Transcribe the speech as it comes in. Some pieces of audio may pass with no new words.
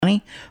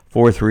1390,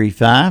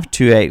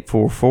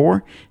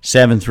 435-2844,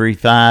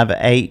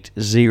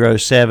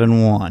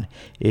 735-8071.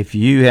 If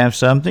you have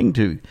something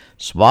to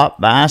swap,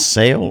 buy,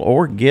 sell,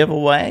 or give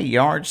away,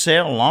 yard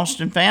sale,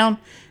 lost and found,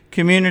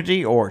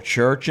 community, or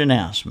church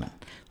announcement.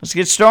 Let's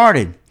get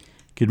started.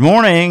 Good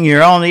morning.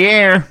 You're on the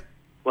air.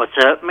 What's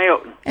up,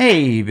 Milton?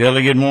 Hey,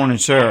 Billy. Good morning,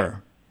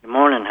 sir. Good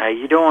morning. How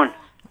you doing?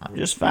 I'm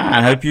just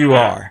fine. Hope you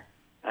are.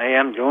 Hey,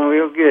 I'm doing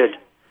real good.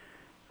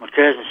 My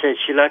cousin said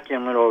she liked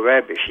them little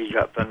rabbits she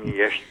got from you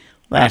yesterday.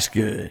 That's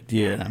good.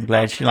 Yeah, I'm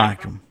glad she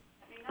liked them.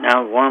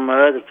 Now, one of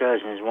my other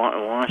cousins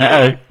wanted one,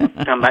 so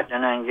come back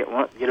down there and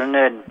get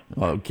another.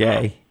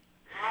 Okay.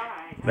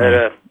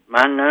 But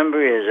my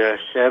number is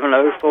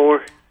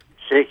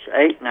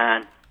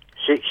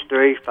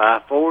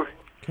 704-689-6354.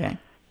 Okay.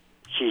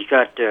 She's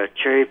got the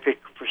cherry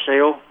picker for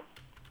sale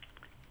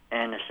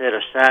and a set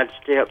of side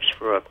steps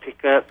for a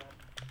pickup.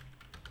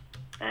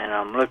 And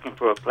I'm looking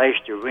for a place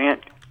to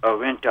rent or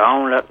rent to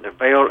own up in the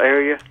Vale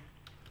area.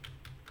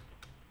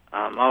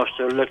 I'm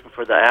also looking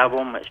for the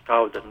album. It's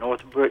called the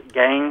Northbrook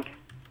Gang.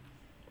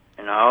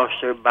 And I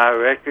also buy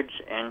records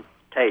and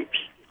tapes.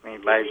 If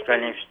anybody's got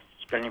any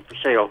for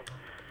sale,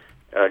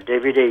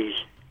 DVDs.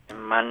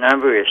 And my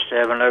number is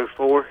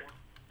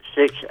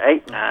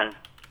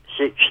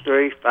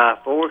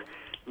 704-689-6354.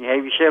 You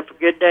have yourself a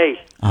good day.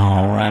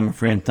 All right, my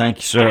friend. Thank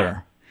you,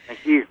 sir.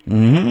 Thank you.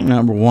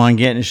 Number one,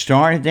 getting it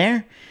started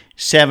there.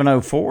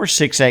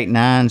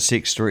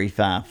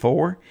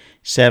 704-689-6354.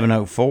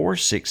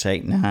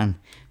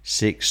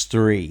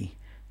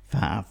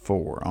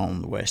 704-689-6354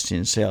 on the West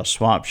End Sales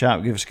Swap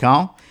Shop. Give us a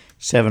call.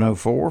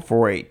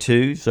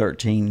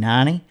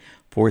 704-482-1390.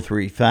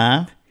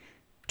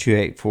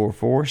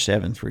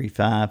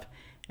 435-2844.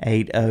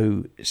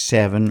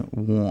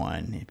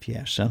 735-8071. If you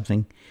have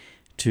something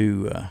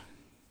to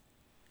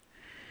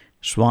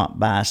swap,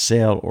 buy,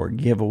 sell, or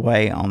give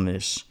away on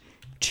this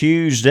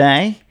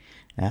Tuesday,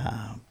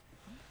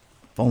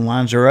 phone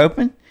lines are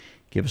open.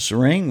 Give us a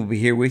ring. We'll be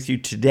here with you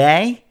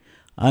today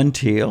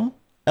until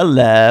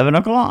 11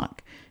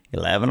 o'clock.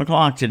 11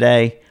 o'clock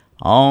today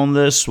on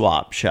the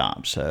Swap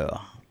Shop. So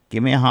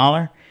give me a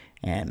holler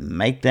and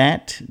make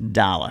that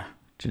dollar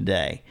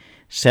today.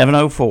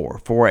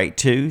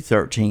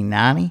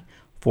 704-482-1390,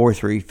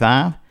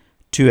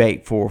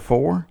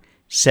 435-2844,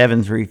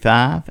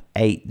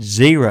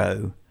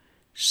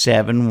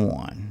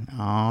 735-8071.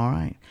 All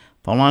right.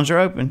 Phone lines are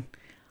open.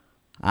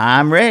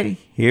 I'm ready.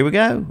 Here we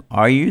go.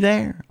 Are you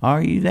there?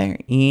 Are you there?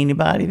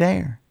 Anybody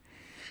there?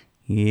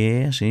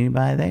 Yes,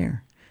 anybody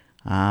there?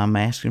 I'm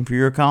asking for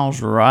your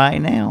calls right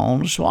now on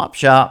the Swap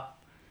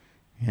Shop.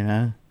 You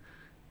know,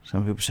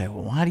 some people say,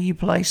 well, why do you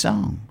play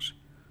songs?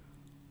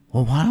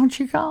 Well, why don't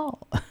you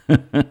call?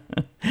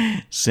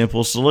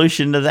 Simple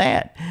solution to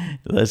that.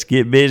 Let's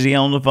get busy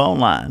on the phone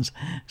lines.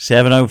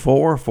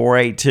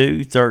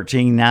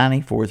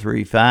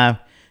 704-482-1390,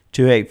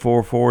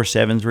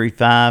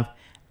 435-2844,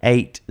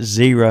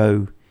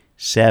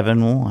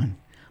 735-8071.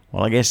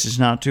 Well, I guess it's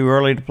not too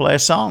early to play a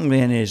song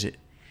then, is it?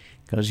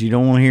 Because you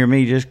don't want to hear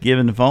me just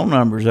giving the phone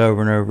numbers over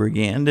and over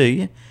again, do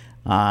you?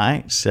 All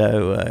right,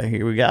 so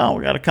here we go.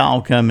 We got a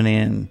call coming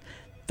in.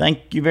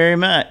 Thank you very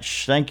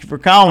much. Thank you for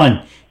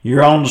calling.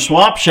 You're on the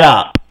Swap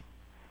Shop.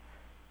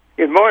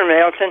 Good morning,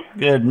 Milton.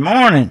 Good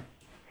morning.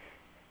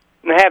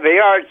 We have a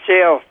yard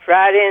sale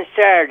Friday and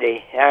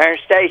Saturday, Iron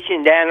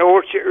Station down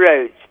Orchard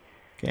Road.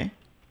 Okay.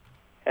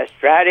 That's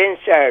Friday and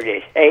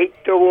Saturday,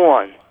 8 to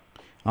 1.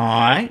 All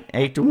right,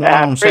 8 to 1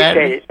 on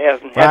Saturday. It,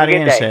 Milton.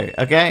 Friday and Saturday.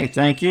 Okay,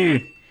 thank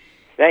you.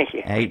 Thank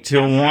you. 8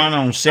 till 1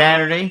 on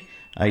Saturday,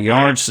 a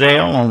yard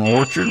sale on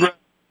Orchard Road.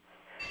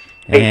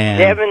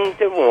 7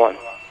 to 1.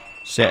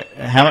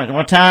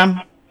 What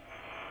time?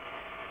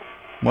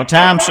 What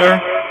time,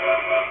 sir?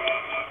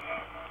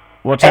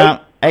 What time?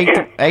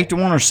 8 to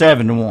 1 or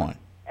 7 to 1?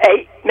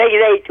 8. Make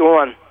it 8 to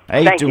 1.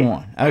 8 to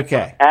 1.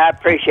 Okay. I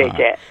appreciate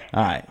that.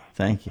 All right.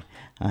 Thank you.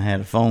 I had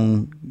a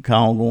phone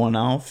call going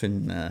off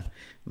and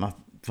my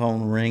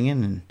phone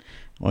ringing and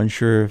wasn't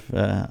sure if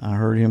I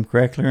heard him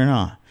correctly or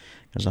not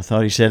because I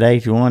thought he said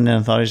 8 to 1, then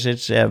I thought he said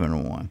 7 to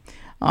 1.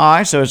 All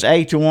right. So it's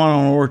 8 to 1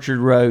 on Orchard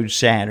Road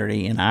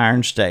Saturday in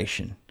Iron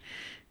Station.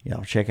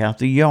 Y'all check out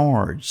the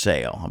yard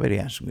sale. I bet he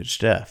has some good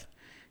stuff.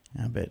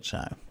 I bet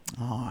so.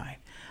 All right.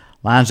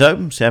 Lines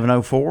open,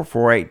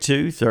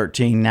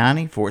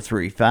 704-482-1390,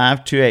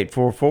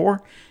 435-2844,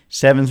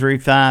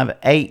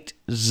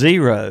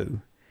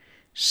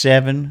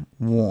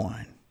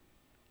 735-8071.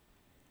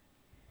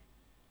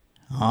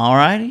 All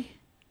righty.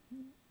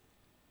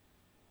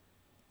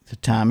 The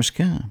time has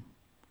come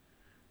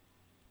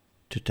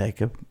to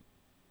take a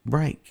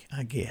break,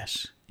 I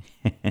guess.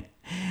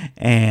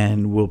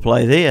 And we'll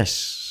play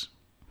this.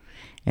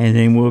 And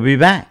then we'll be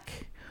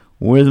back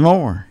with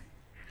more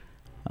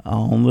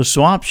on the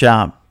Swap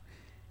Shop.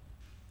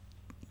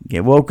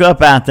 Get woke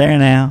up out there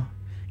now.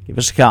 Give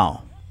us a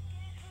call.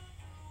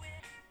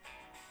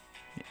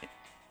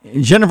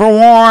 Jennifer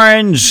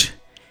Warnes.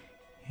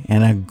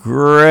 And a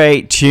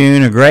great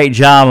tune, a great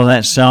job on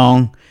that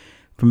song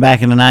from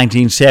back in the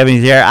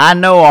 1970s there. I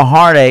Know a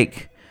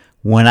Heartache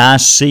when I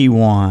see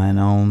one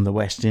on the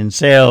West End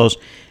Sales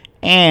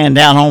and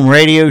Down Home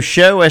Radio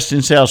Show, West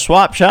End Sales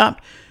Swap Shop.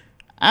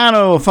 I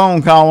know a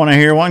phone call when I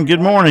hear one.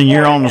 Good morning,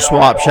 you're on the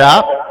Swap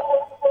Shop.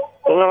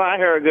 Well, I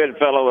hear a good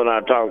fellow when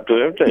I talk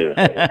to him, too.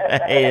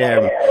 Hey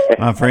there,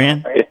 my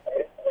friend.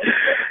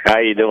 How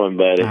you doing,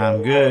 buddy?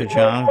 I'm good,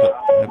 John.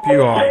 Hope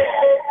you are.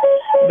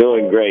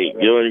 Doing great.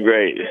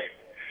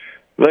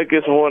 Look,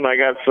 this one, I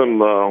got some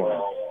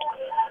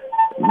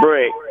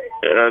brick,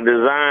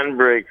 design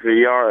brick for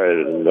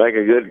yard, like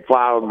a good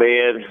flower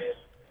bed,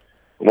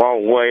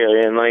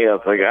 walkway in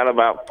length. I got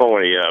about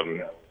 40 of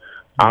them.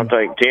 I'll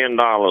take $10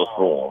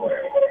 for them.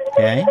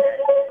 Okay.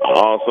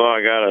 Also,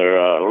 I got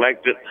an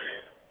electric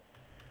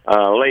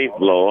leaf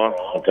blower.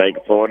 I'll take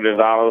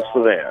 $40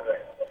 for that.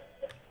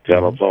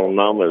 Telephone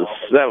number is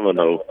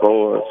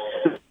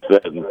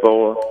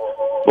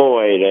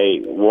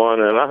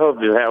 704-674-4881, and I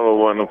hope you have a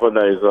wonderful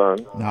day,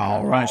 son.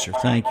 All right, sir.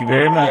 Thank you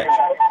very much.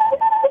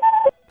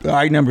 All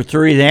right, number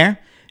 3 there.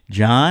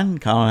 John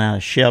calling out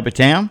of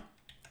Shelbytown.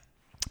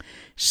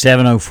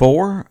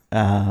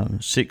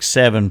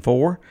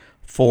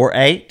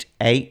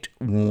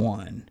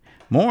 704-674-4881.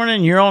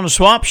 Morning, you're on the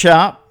Swap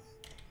Shop.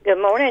 Good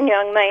morning,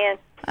 young man.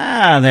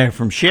 Ah, there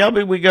from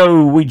Shelby. We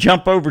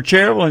jump over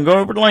Cherryville and go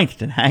over to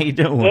Lincoln. How you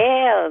doing?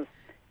 Yeah,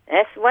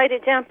 that's the way to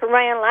jump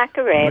around like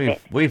a rabbit.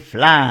 We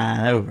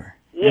flying over.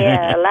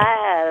 Yeah,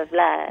 live.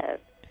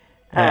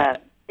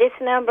 This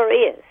number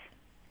is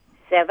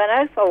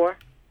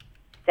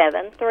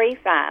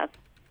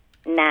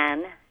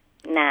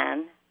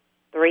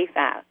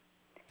 704-735-9935.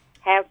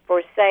 Have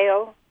for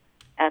sale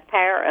a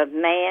pair of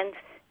man's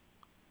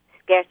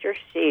SCETCHER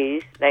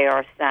shoes. They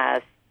are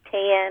size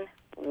 10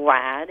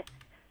 wide.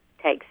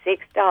 Take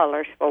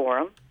 $6 for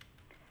them.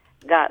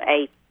 Got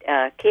a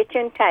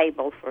kitchen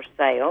table for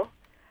sale.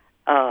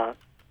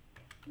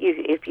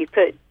 If you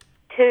put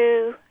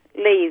 2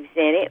 leaves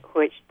in it,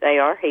 which they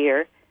are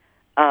here,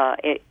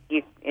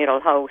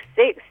 it'll hold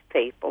 6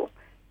 people.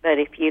 But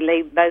if you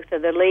leave both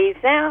of the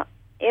leaves out,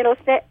 it'll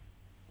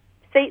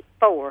seat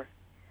 4.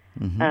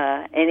 Mm-hmm.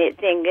 And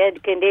it's in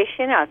good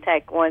condition. I'll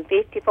take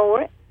 $150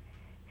 for it.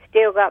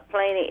 Still got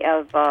plenty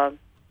of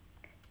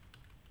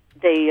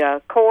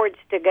the cords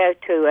to go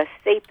to a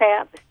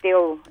CPAP,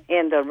 still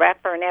in the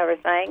wrapper and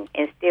everything,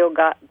 and still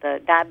got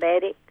the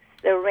diabetic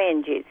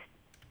syringes.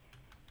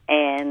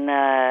 And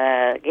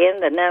again,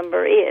 the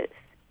number is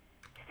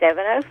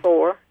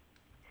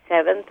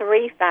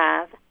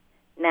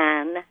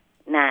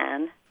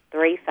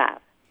 704-735-9935.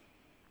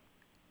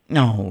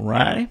 All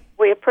righty.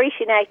 We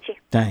appreciate you.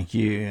 Thank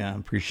you. I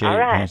appreciate All it,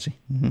 right. Nancy.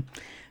 Mm-hmm.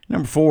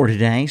 Number 4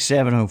 today,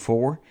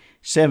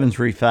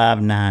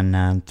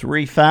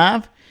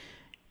 704-735-9935.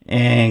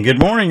 And good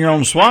morning, you're on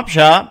the Swap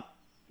Shop.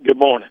 Good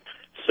morning.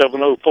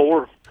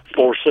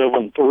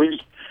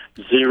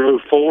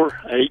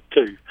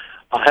 704-473-0482.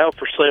 I have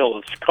for sale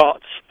a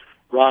Scott's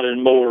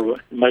riding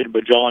mower made by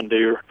John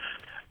Deere,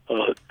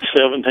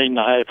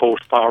 17.5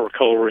 horsepower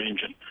color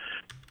engine,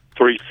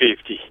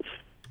 350.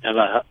 And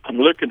I'm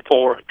looking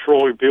for a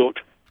Troy built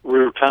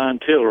rear tine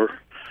tiller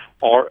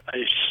or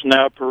a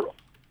Snapper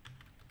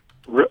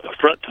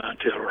front tine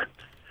tiller.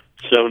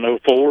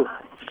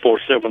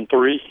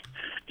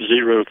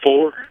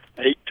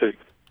 704-473-0482.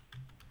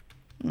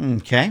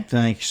 Okay,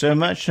 thank you so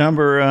much.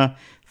 Number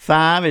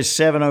 5 is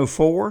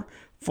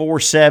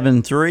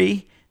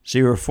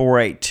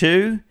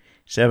 704-473-0482.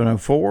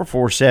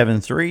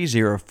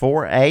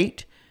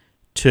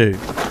 704-473-0482.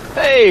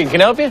 Hey, can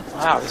I help you?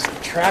 Wow, this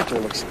tractor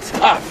looks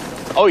tough.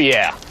 Oh,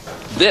 yeah.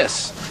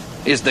 This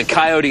is the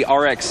Coyote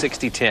RX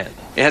 6010.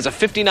 It has a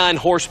 59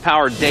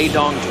 horsepower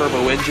Daedong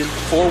turbo engine,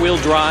 4-wheel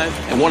drive,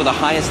 and one of the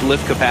highest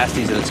lift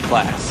capacities in its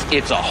class.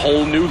 It's a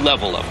whole new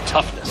level of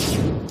toughness.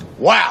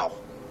 Wow,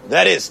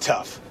 that is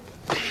tough.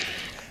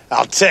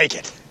 I'll take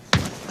it.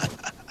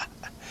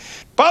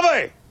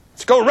 Bubby,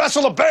 let's go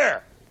wrestle a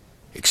bear.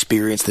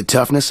 Experience the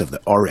toughness of the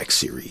RX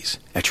series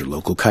at your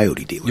local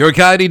Coyote dealer. Your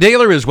Coyote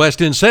dealer is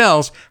West End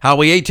Sales,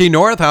 Highway 18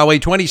 North, Highway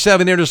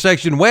 27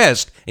 intersection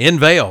west in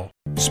Vail.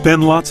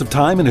 Spend lots of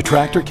time in a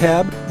tractor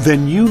cab?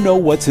 Then you know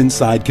what's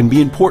inside can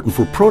be important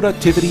for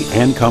productivity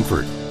and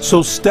comfort.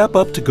 So step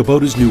up to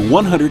Kubota's new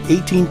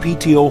 118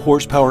 PTO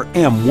horsepower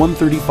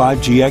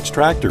M135GX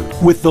tractor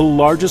with the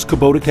largest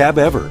Kubota cab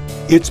ever.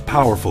 It's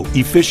powerful,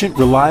 efficient,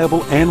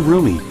 reliable, and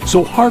roomy,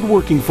 so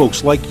hardworking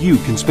folks like you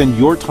can spend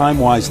your time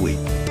wisely.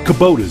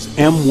 Kubota's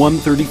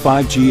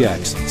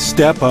M135GX.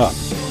 Step up.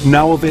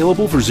 Now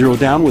available for 0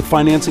 down with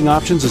financing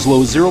options as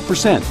low as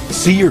 0%.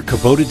 See your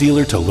Kubota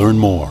dealer to learn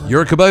more.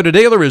 Your Kubota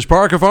dealer is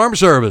Parker Farm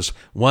Service,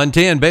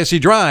 110 Bessie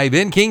Drive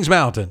in Kings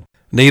Mountain.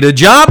 Need a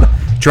job?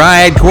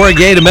 Triad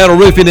Corrugated Metal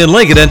Roofing in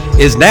Lincoln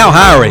is now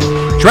hiring.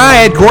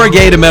 Triad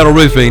Corrugated Metal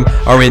Roofing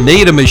are in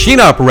need of machine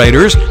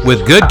operators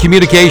with good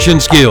communication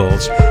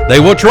skills. They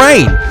will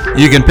train.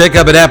 You can pick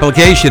up an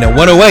application at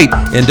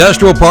 108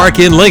 Industrial Park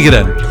in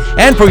Lincoln.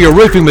 And for your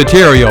roofing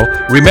material,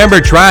 remember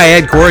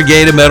Triad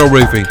Corrugated Metal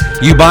Roofing.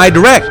 You buy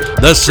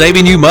direct, thus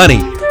saving you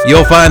money.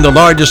 You'll find the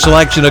largest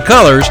selection of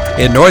colors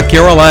in North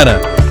Carolina.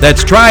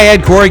 That's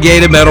Triad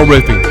Corrugated Metal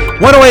Roofing.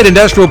 108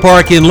 Industrial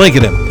Park in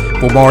Lincoln.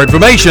 For more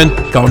information,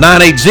 call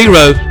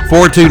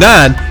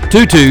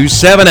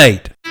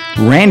 980-429-2278.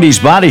 Randy's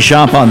Body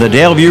Shop on the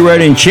Delview Road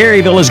in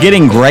Cherryville is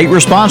getting great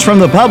response from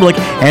the public,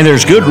 and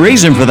there's good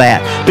reason for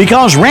that,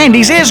 because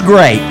Randy's is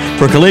great.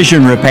 For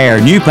collision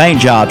repair, new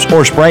paint jobs,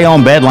 or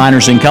spray-on bed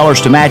liners in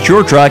colors to match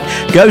your truck,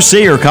 go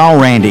see or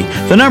call Randy.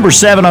 The number's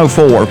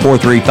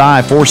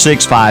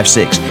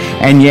 704-435-4656.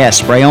 And yes,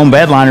 spray-on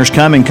bed liners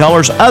come in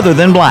colors other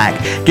than black.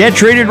 Get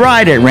treated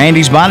right at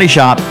Randy's Body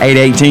Shop,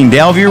 818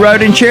 Delview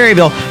Road in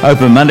Cherryville.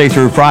 Open Monday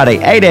through Friday,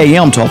 8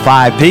 a.m. till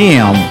 5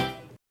 p.m.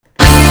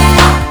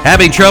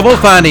 Having trouble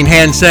finding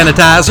hand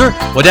sanitizer?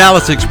 Well,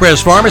 Dallas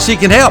Express Pharmacy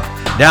can help.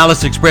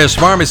 Dallas Express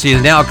Pharmacy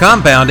is now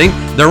compounding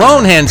their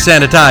own hand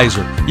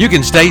sanitizer. You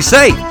can stay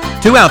safe.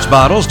 2-ounce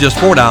bottles, just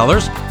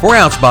 $4.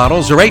 4-ounce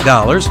bottles are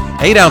 $8.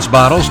 8-ounce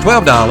bottles,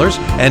 $12.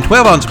 And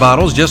 12-ounce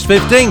bottles, just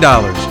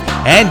 $15.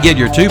 And get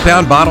your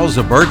 2-pound bottles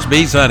of Burt's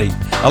Bees Honey,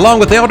 along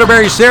with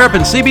elderberry syrup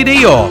and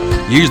CBD oil.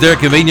 Use their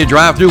convenient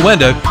drive-through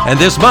window. And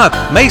this month,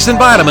 Mason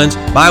Vitamins,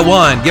 buy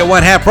one, get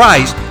one half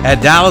price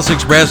at Dallas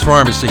Express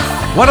Pharmacy,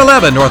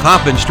 111 North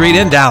Hoffman Street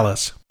in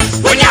Dallas.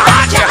 When you're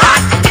hot, you're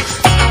hot.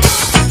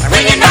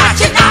 When you're not,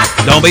 you're not.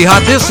 Don't be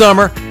hot this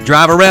summer.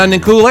 Drive around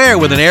in cool air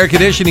with an air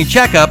conditioning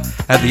checkup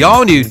at the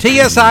all-new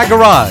TSI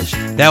Garage,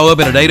 now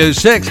open at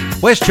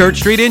 806 West Church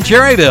Street in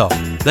Cherryville.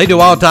 They do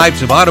all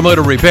types of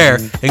automotive repair,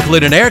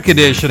 including air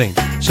conditioning.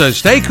 So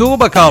stay cool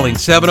by calling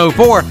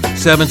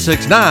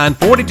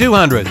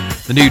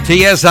 704-769-4200. The new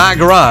TSI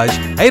Garage,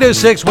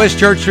 806 West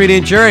Church Street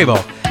in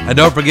Cherryville. And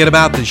don't forget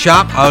about the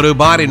Shop Auto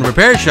Body and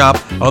Repair Shop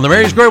on the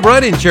Marys Grove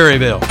Road in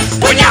Cherryville.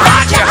 When you're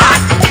hot, you're hot.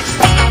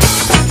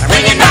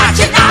 When you're not,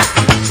 you're not.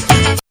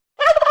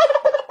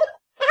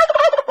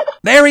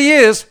 There he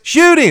is.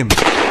 Shoot him.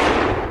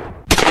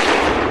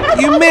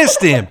 You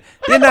missed him.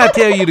 Didn't I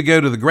tell you to go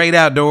to the Great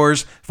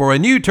Outdoors for a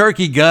new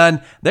turkey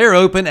gun? They're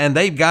open and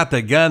they've got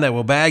the gun that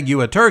will bag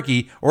you a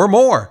turkey or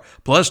more,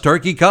 plus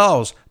turkey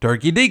calls,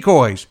 turkey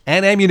decoys,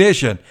 and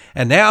ammunition.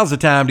 And now's the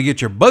time to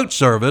get your boat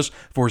service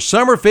for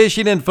summer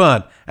fishing and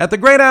fun at the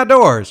Great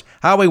Outdoors,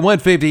 Highway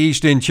 150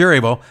 East in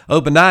Cherryville,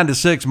 open 9 to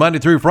 6 Monday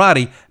through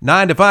Friday,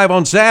 9 to 5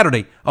 on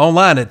Saturday,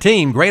 online at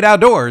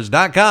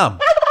teamgreatoutdoors.com.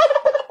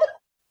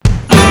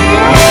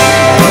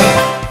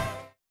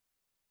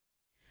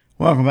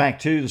 Welcome back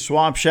to the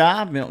Swap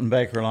Shop. Milton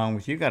Baker along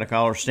with you. Got a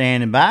caller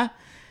standing by.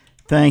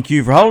 Thank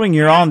you for holding.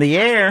 You're on the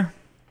air.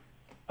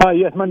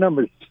 Yes, my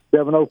number is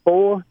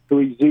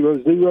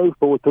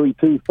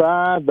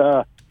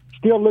 704-300-4325.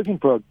 Still looking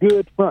for a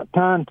good front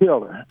tine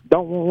tiller.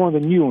 Don't want one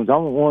of the new ones. I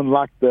want one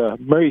like the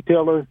Murray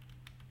tiller,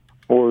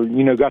 or,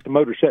 got the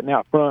motor sitting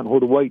out front where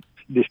the weight's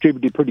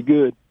distributed pretty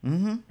good.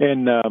 Mm-hmm.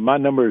 And my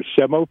number is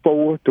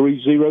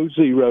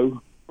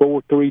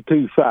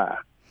 704-300-4325.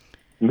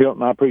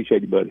 Milton, I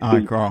appreciate you, buddy. All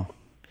right, Carl.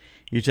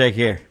 You take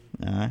care.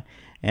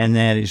 And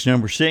that is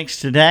number 6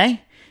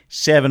 today,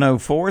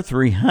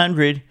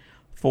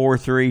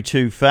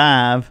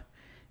 704-300-4325,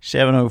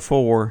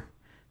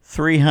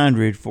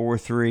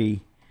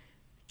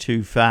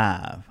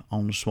 704-300-4325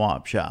 on the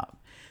Swap Shop.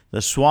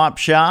 The Swap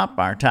Shop,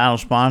 our title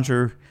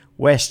sponsor,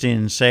 West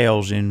End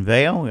Sales in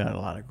Vail. We got a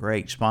lot of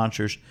great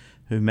sponsors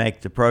who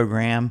make the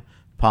program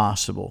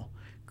possible.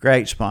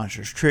 Great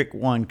sponsors. Trick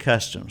One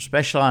Custom,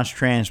 Specialized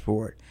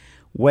Transport,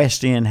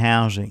 West End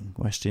Housing,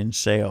 West End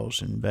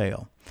Sales in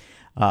Vail,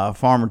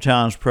 Farmer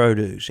Tom's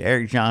Produce,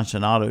 Eric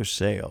Johnson Auto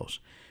Sales,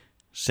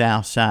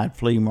 Southside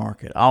Flea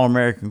Market,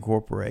 All-American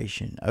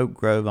Corporation, Oak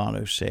Grove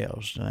Auto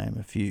Sales, to name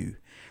a few,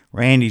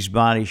 Randy's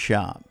Body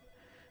Shop,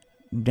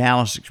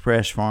 Dallas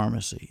Express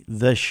Pharmacy,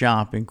 The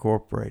Shop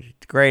Incorporated,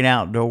 The Great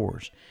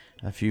Outdoors,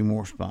 a few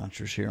more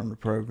sponsors here on the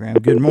program.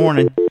 Good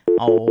morning.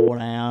 Oh,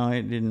 now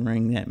it didn't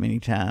ring that many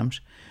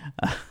times.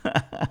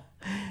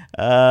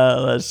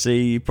 Let's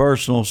see,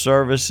 personnel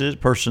services,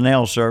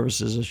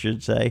 I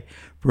should say.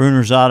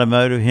 Bruner's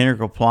Automotive, Henrick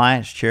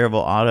Appliance,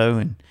 Cherryville Auto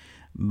and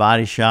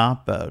Body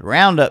Shop,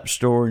 Roundup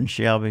Store in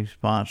Shelby,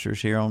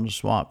 sponsors here on the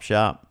Swap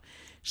Shop.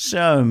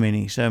 So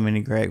many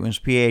great ones.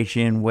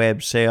 PHN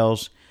Web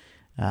Sales.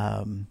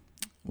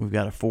 We've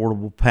got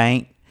Affordable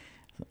Paint.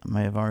 I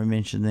may have already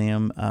mentioned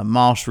them.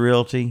 Moss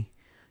Realty,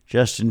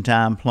 Just in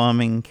Time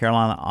Plumbing,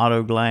 Carolina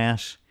Auto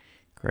Glass.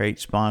 Great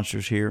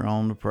sponsors here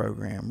on the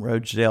program.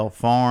 Rhodesdale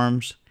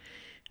Farms.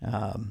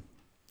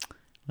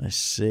 Let's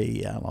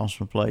see. I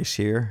lost my place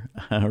here.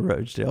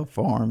 Rhodesdale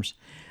Farms.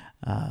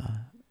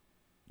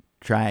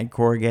 Triad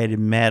Corrugated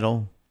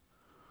Metal.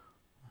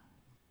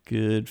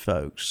 Good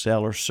folks.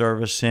 Seller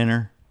Service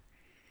Center.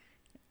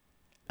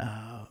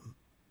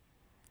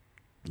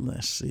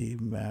 Let's see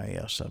what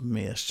else I've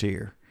missed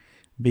here.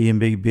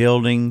 B&B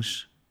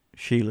Buildings.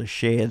 Sheila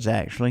Sheds,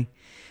 actually.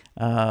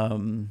 I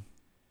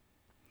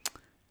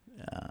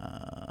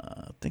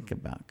think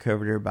about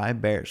covered everybody.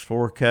 Barrett's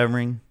Floor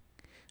Covering.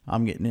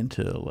 I'm getting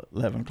into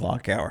 11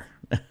 o'clock hour.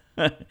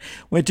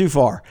 Went too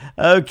far.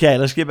 Okay,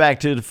 let's get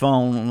back to the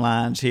phone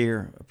lines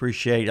here.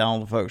 Appreciate all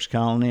the folks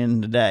calling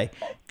in today.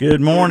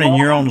 Good morning.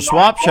 You're on the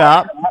Swap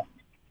Shop.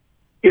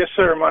 Yes,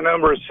 sir. My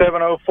number is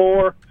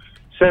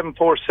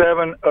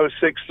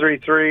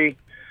 747-0633.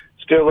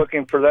 Still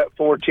looking for that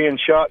 410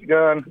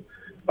 shotgun.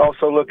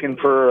 Also looking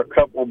for a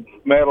couple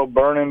metal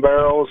burning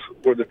barrels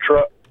where the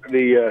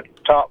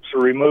tops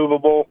are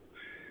removable.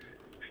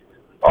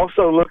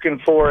 Also looking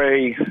for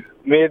a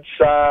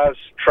mid-size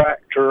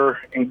tractor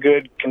in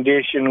good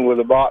condition with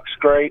a box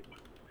scrape.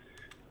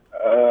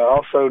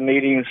 Also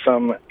needing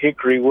some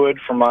hickory wood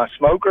for my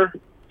smoker.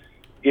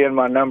 Again,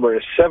 my number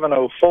is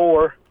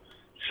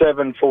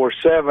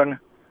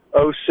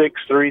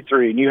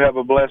 704-747-0633. And you have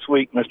a blessed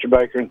week, Mr.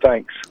 Baker, and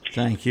thanks.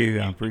 Thank you.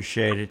 I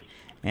appreciate it.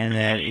 And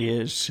that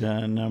is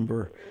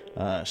number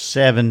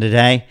 7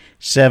 today,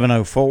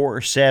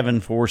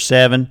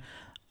 704-747-0633,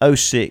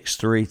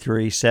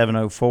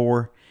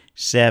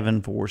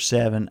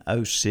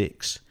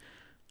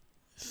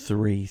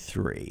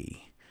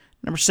 704-747-0633.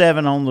 Number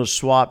 7 on the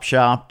swap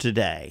shop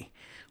today.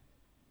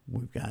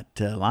 We've got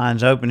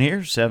lines open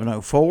here,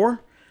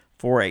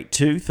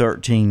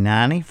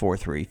 704-482-1390,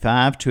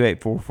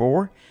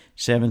 435-2844,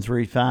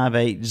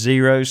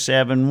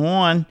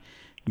 735-8071.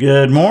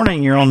 Good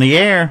morning. You're on the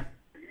air.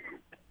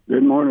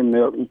 Good morning,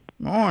 Milton.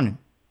 Morning.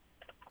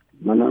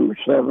 My number is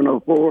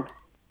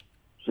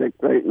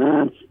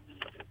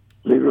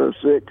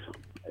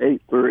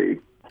 704-689-0683.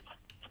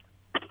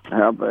 I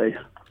have a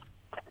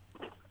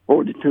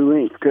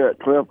 42-inch cut,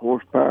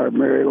 12-horsepower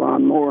Mary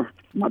lawnmower.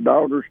 My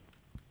daughter's,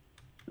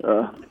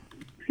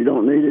 she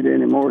don't need it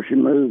anymore. She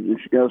moved and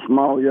she got a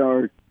small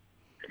yard.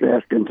 She's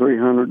asking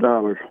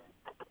 $300.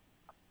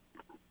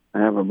 I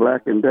have a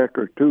Black &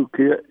 Decker tool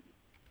kit,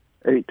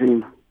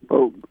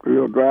 18-volt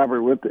drill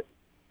driver with it,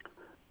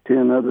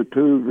 10 other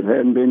tools that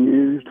hadn't been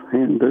used,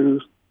 hand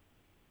tools.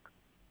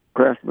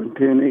 Craftsman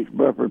 10-inch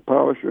buffered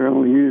polisher,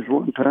 only used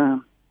one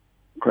time.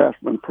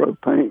 Craftsman Pro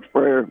paint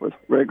sprayer with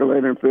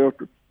regulator and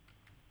filter.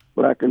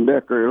 Black &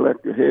 Decker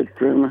electric hedge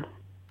trimmer.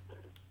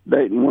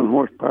 Dayton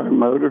 1-horsepower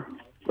motor,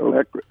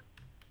 electric.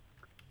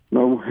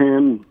 No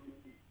hand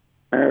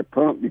air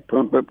pump. You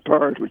pump up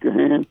tires with your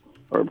hand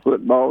or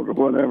footballs or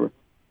whatever.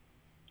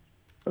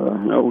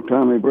 An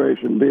old-timey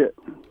bracing bit.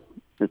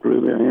 It's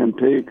really an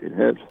antique. It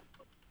has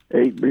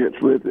 8 bits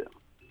with it.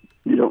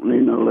 You don't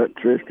need no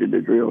electricity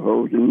to drill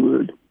holes in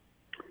wood.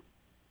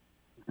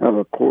 I have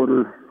a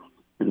 1/4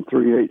 and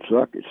 3/8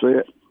 socket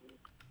set.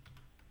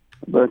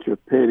 A bunch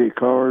of petty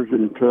cars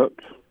and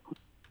trucks.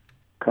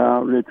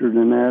 Kyle, Richard,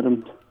 and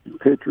Adams.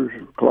 Pictures,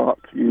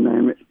 clocks, you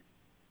name it.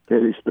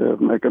 Petty stuff,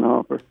 make an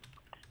offer.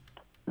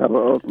 Have an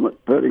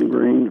ultimate putting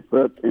green to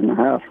put in the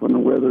house when the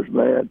weather's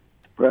bad.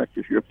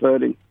 Practice your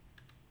putting.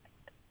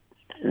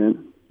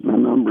 And my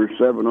number is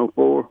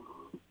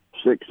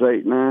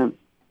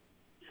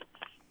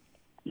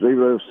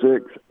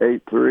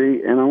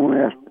 704-689-0683. And I want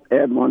to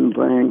add one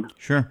thing.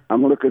 Sure.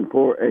 I'm looking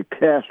for a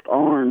cast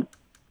iron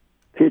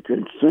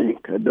kitchen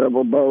sink, a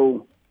double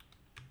bowl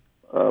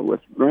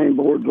with drain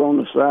boards on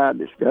the side.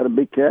 It's got to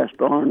be cast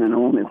iron and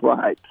only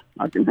white.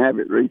 I can have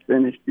it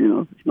refinished,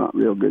 if it's not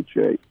real good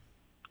shape.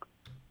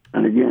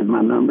 And again,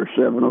 my number is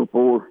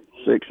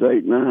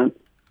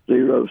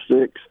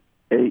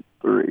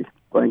 704-689-0683.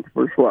 Thank you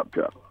for the swap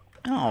shop.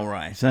 All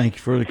right. Thank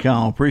you for the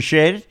call.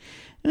 Appreciate it.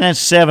 And that's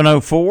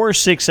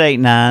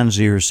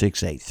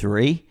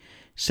 704-689-0683.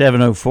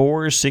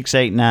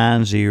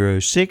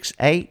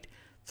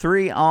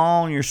 704-689-0683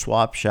 on your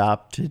swap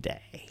shop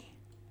today.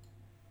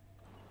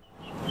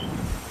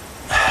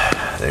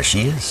 There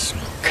she is.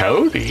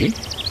 Cody?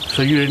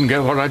 So you didn't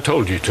get what I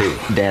told you to?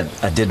 Dad,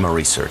 I did my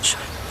research.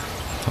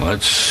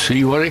 Let's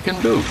see what it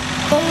can do.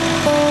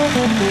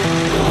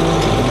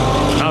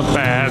 Not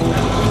bad.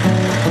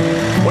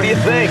 What do you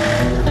think?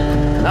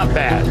 Not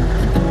bad.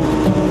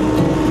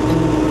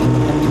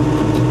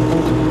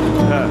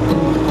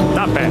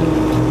 Not bad.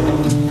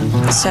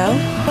 So?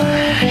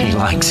 He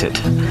likes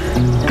it.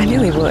 I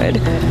knew he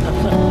would.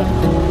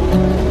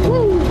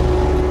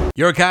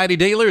 Your Coyote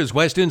dealer is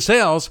Western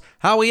Sales,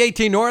 Highway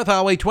 18 North,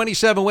 Highway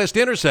 27 West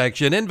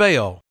intersection in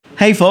Vail.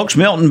 Hey folks,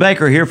 Milton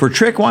Baker here for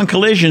Trick One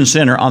Collision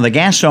Center on the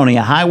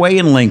Gastonia Highway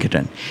in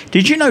Lincoln.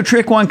 Did you know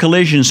Trick One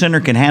Collision Center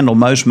can handle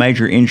most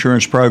major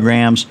insurance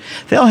programs?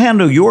 They'll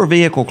handle your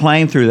vehicle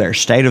claim through their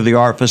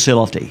state-of-the-art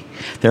facility.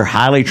 Their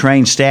highly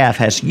trained staff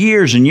has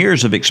years and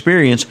years of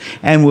experience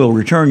and will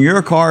return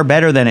your car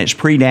better than its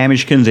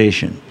pre-damage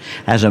condition.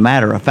 As a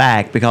matter of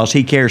fact, because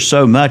he cares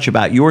so much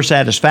about your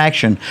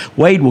satisfaction,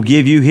 Wade will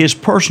give you his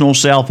personal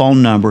cell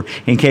phone number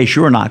in case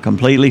you're not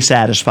completely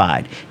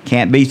satisfied.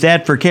 Can't beat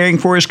that for caring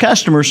for his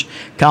customers.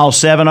 Call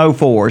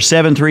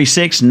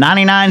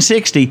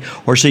 704-736-9960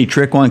 or see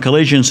Trick One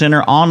Collision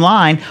Center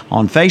online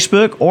on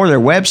Facebook or their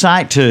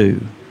website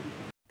too.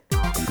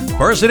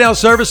 Personnel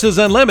Services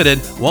Unlimited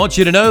wants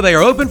you to know they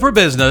are open for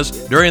business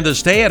during the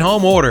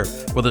stay-at-home order.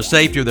 For the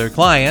safety of their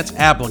clients,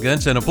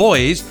 applicants, and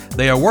employees,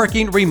 they are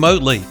working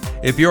remotely.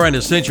 If you're an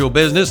essential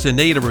business in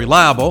need of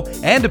reliable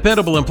and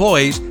dependable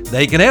employees,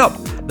 they can help.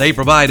 They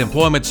provide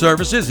employment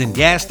services in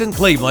Gaston,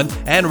 Cleveland,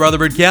 and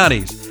Rutherford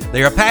counties.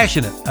 They are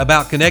passionate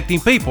about connecting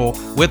people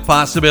with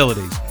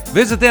possibilities.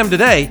 Visit them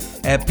today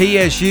at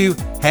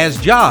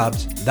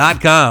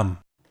psuhasjobs.com.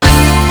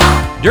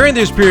 During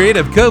this period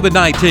of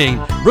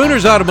COVID-19,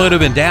 Bruner's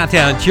Automotive in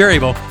downtown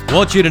Cherryville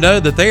wants you to know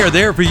that they are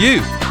there for you.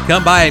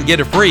 Come by and get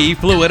a free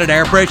fluid and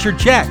air pressure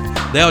check.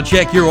 They'll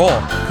check your oil,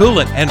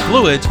 coolant, and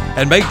fluids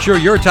and make sure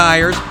your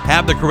tires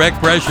have the correct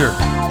pressure.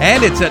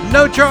 And it's at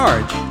no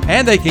charge.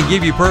 And they can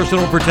give you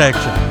personal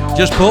protection.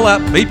 Just pull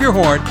up, beep your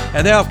horn,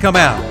 and they'll come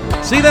out.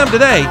 See them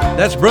today.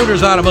 That's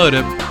Bruner's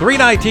Automotive,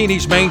 319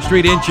 East Main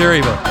Street in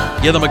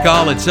Cherryville. Give them a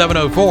call at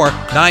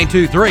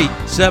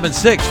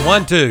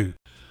 704-923-7612.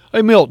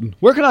 Hey, Milton,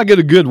 where can I get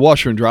a good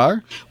washer and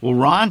dryer? Well,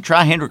 Ron,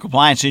 try Hendrick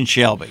Appliance in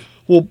Shelby.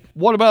 Well,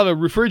 what about a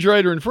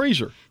refrigerator and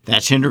freezer?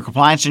 That's Hendrick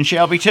Appliance in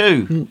Shelby,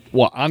 too.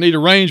 Well, I need a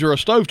range or a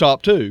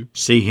stovetop, too.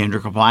 See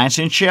Hendrick Appliance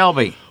in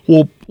Shelby.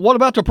 Well, what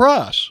about the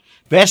price?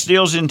 Best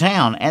deals in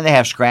town, and they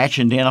have scratch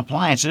and dent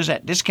appliances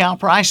at discount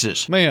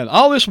prices. Man,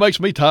 all this makes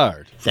me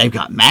tired. They've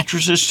got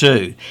mattresses,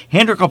 too.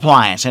 Hendrick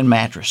Appliance and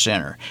Mattress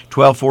Center,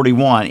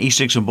 1241 East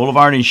Dixon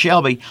Boulevard in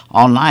Shelby,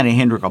 online at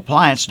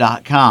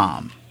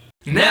hendrickappliance.com.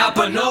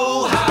 Napa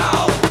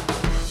know-how.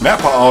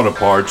 Napa Auto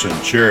Parts in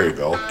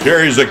Cherryville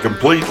carries a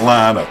complete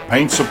line of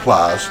paint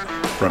supplies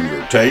from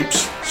your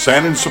tapes,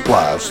 sanding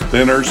supplies,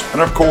 thinners,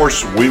 and of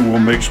course, we will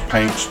mix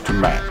paints to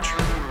match.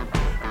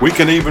 We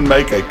can even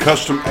make a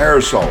custom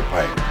aerosol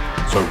paint.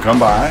 So come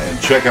by and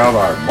check out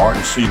our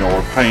Martin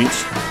Senor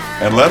paints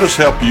and let us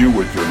help you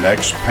with your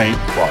next paint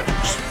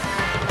projects.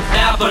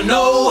 Napa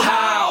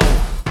know-how.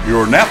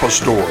 Your Napa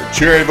store,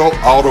 Cherryville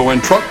Auto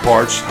and Truck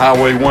Parts,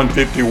 Highway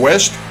 150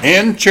 West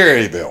in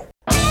Cherryville.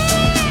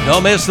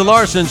 Don't miss the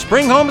Larson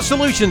Spring Home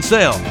Solution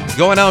Sale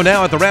going on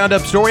now at the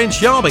Roundup store in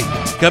Shelby.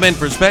 Come in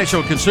for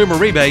special consumer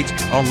rebates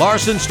on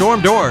Larson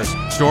storm doors,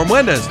 storm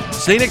windows,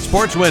 scenic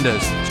sports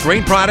windows,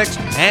 screen products,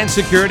 and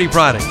security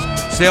products.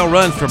 Sale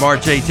runs from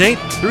March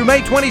 18th through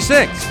May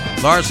 26th.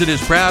 Larson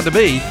is proud to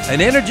be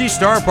an Energy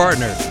Star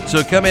partner,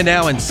 so come in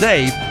now and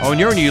save on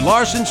your new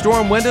Larson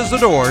storm windows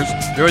and doors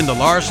during the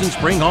Larson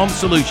Spring Home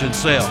Solution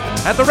Sale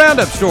at the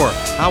Roundup store,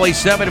 Highway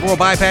 74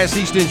 Bypass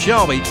East in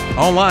Shelby,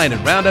 online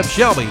at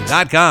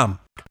roundupshelby.com.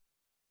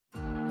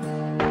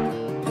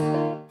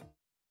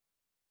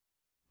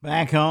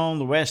 Back on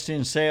the West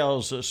End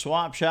Sales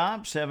Swap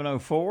Shop,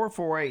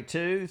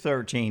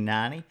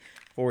 704-482-1390,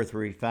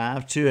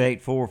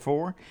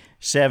 435-2844.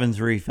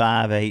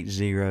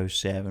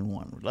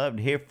 735-8071. We'd love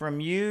to hear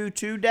from you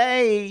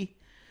today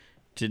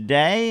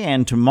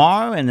and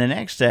tomorrow and the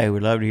next day.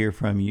 We'd love to hear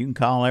from you. You can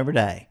call every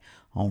day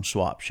on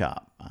Swap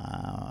Shop.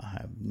 I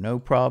have no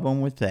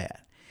problem with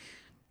that.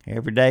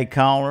 Everyday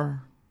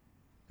caller,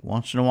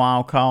 once in a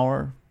while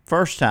caller,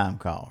 first time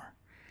caller.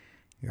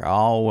 You're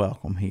all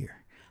welcome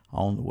here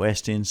on the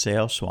West End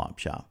Sales Swap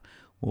Shop.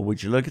 Well,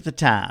 would you look at the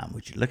time?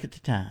 It's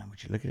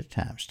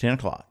 10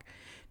 o'clock.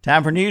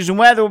 Time for news and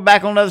weather. We're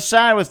back on the other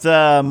side with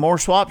more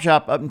Swap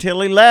Shop up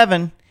until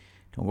 11.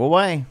 Don't go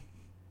away.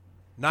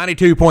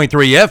 92.3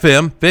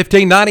 FM,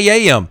 1590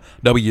 AM,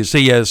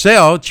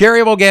 WCSL,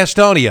 Cherryville,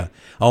 Gastonia.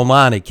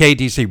 Online at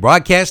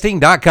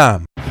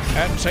ktcbroadcasting.com.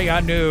 At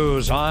CN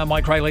News, I'm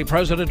Mike Riley.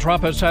 President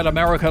Trump has said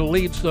America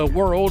leads the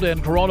world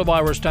in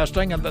coronavirus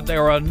testing and that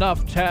there are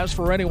enough tests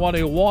for anyone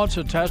who wants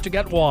a test to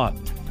get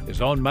one. His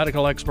own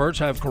medical experts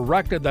have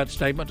corrected that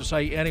statement to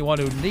say anyone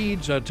who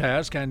needs a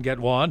test can get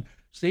one.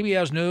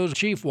 CBS News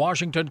Chief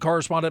Washington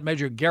Correspondent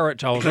Major Garrett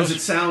tells us. Because it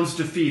sounds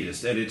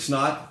defeatist, and it's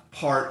not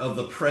part of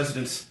the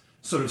president's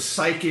sort of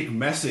psychic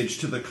message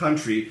to the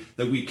country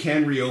that we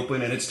can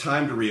reopen and it's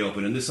time to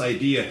reopen. And this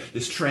idea,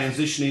 this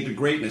transitioning to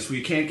greatness,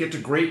 we can't get to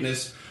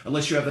greatness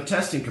unless you have the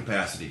testing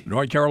capacity.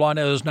 North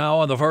Carolina is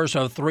now in the first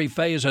of 3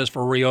 phases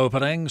for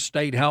reopening.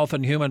 State Health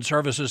and Human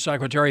Services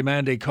Secretary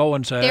Mandy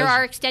Cohen says there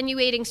are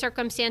extenuating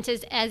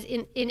circumstances as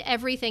in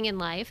everything in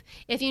life.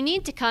 If you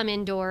need to come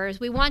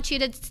indoors, we want you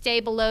to stay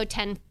below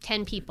 10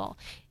 people.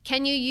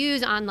 Can you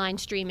use online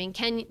streaming?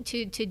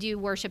 To do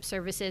worship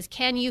services?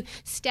 Can you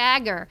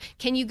stagger?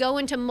 Can you go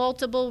into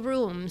multiple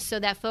rooms so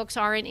that folks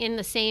aren't in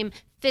the same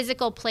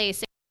physical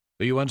place?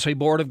 The UNC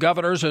Board of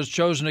Governors has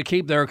chosen to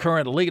keep their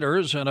current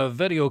leaders. In a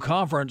video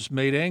conference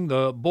meeting,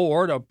 the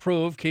board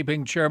approved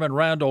keeping Chairman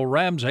Randall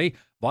Ramsey,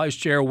 Vice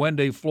Chair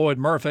Wendy Floyd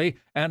Murphy,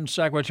 and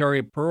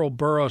Secretary Pearl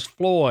Burris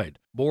Floyd.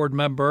 Board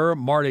member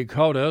Marty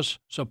Kotis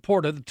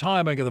supported the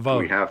timing of the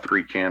vote. We have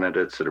 3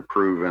 candidates that have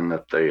proven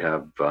that they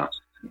have the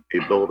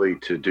ability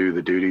to do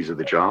the duties of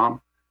the job,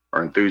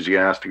 are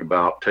enthusiastic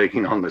about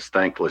taking on this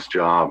thankless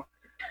job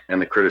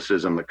and the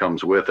criticism that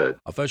comes with it.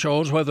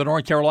 Officials with the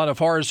North Carolina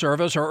Forest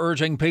Service are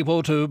urging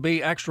people to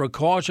be extra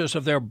cautious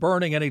if they're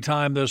burning any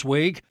time this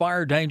week.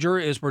 Fire danger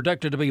is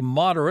predicted to be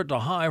moderate to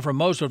high for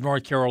most of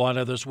North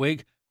Carolina this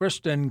week.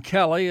 Kristen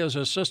Kelly is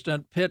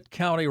Assistant Pitt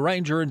County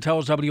Ranger and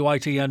tells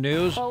WITN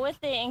News. Well, with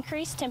the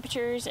increased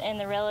temperatures and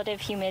the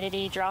relative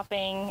humidity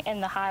dropping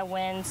and the high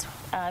winds,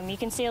 you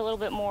can see a little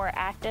bit more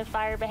active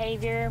fire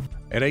behavior.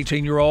 An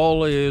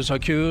 18-year-old is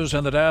accused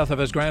in the death of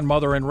his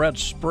grandmother in Red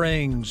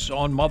Springs.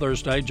 On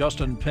Mother's Day,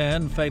 Justin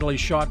Penn fatally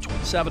shot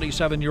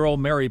 77-year-old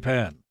Mary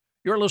Penn.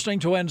 You're listening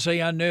to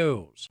NCN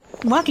News.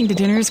 Walking to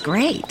dinner is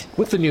great.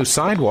 With the new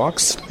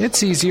sidewalks,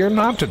 it's easier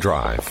not to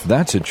drive.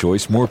 That's a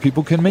choice more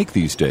people can make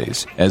these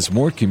days, as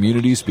more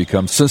communities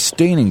become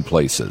sustaining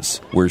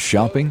places, where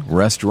shopping,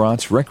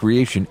 restaurants,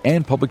 recreation,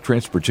 and public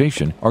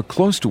transportation are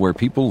close to where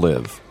people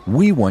live.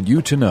 We want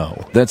you to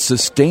know that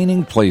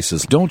sustaining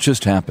places don't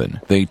just happen,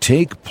 they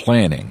take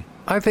planning.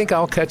 I think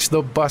I'll catch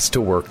the bus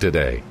to work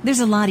today. There's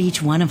a lot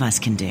each one of us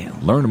can do.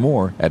 Learn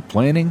more at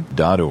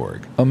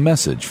planning.org. A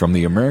message from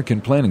the American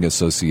Planning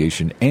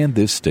Association and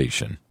this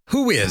station.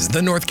 Who is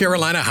the North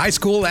Carolina High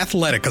School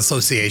Athletic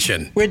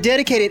Association? We're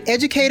dedicated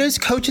educators,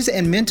 coaches,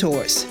 and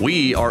mentors.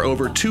 We are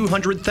over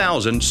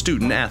 200,000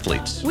 student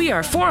athletes. We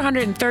are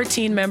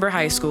 413 member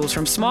high schools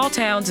from small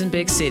towns and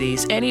big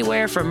cities,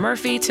 anywhere from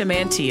Murphy to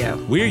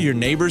Manteo. We're your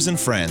neighbors and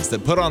friends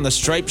that put on the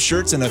striped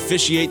shirts and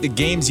officiate the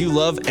games you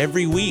love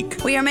every week.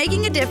 We are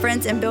making a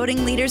difference in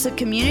building leaders of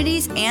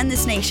communities and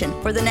this nation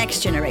for the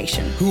next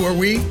generation. Who are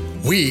we?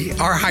 We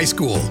are high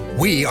school.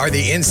 We are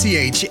the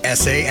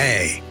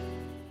NCHSAA.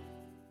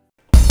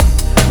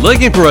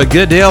 Looking for a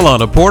good deal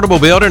on a portable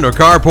building or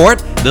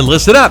carport? Then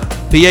listen up.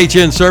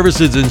 PHN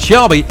Services in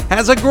Shelby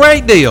has a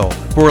great deal.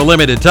 For a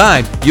limited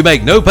time, you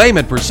make no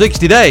payment for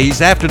 60 days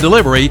after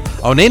delivery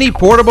on any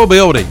portable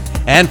building.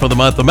 And for the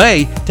month of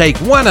May, take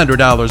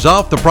 $100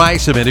 off the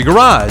price of any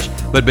garage.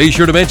 But be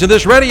sure to mention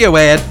this radio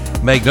ad.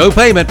 Make no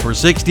payment for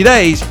 60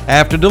 days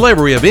after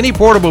delivery of any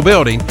portable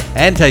building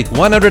and take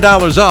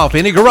 $100 off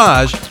any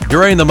garage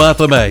during the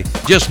month of May.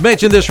 Just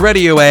mention this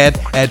radio ad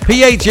at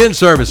PHN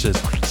Services,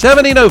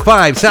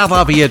 1705 South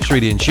Lafayette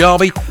Street in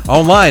Shelby,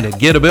 online at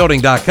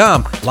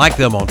getabuilding.com. Like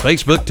them on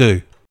Facebook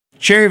too.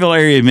 Cherryville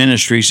Area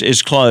Ministries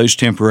is closed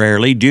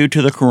temporarily due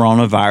to the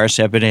coronavirus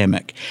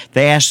epidemic.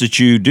 They ask that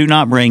you do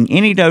not bring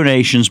any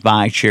donations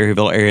by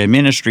Cherryville Area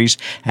Ministries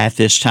at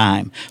this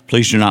time.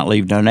 Please do not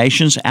leave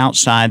donations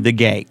outside the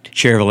gate.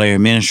 Cherryville Area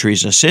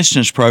Ministries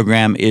Assistance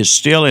Program is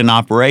still in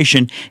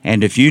operation,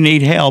 and if you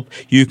need help,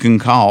 you can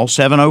call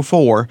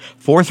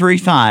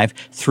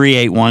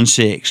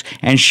 704-435-3816,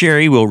 and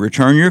Sherry will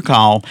return your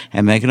call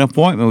and make an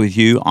appointment with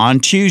you on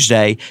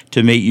Tuesday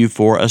to meet you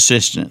for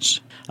assistance.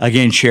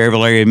 Again,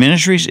 Cherryville Area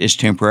Ministries is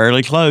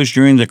temporarily closed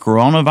during the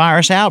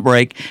coronavirus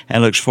outbreak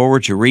and looks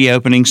forward to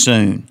reopening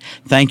soon.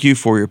 Thank you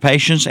for your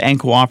patience and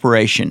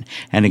cooperation.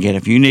 And again,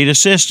 if you need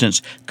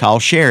assistance, call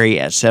Sherry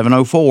at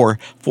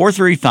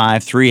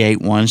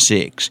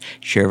 704-435-3816.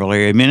 Cherryville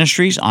Area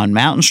Ministries on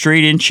Mountain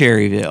Street in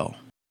Cherryville.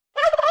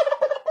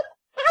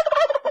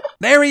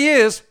 There he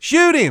is.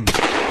 Shoot him.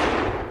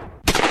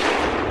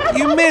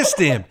 You missed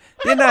him.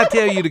 Didn't I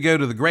tell you to go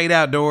to the Great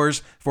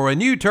Outdoors for a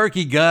new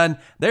turkey gun?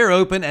 They're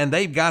open and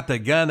they've got the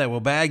gun that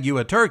will bag you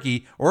a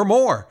turkey or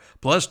more,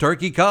 plus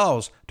turkey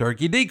calls,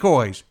 turkey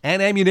decoys,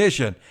 and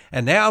ammunition.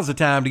 And now's the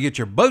time to get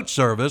your boat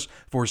service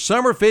for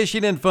summer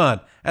fishing and fun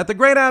at the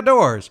Great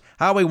Outdoors,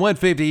 Highway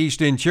 150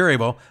 East in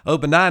Cherryville,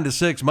 open 9 to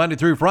 6 Monday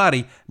through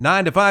Friday,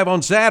 9 to 5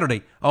 on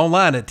Saturday,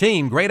 online at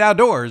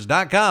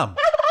teamgreatoutdoors.com.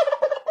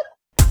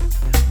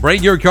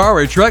 Bring your car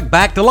or truck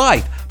back to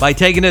life by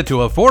taking it to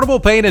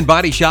Affordable Paint and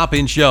Body Shop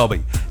in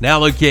Shelby, now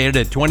located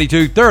at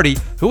 2230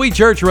 Huey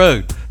Church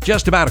Road,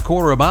 just about a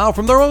quarter of a mile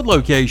from their old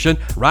location,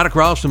 right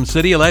across from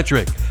City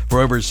Electric. For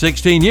over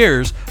 16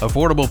 years,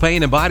 Affordable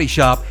Paint and Body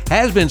Shop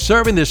has been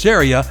serving this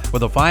area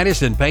with the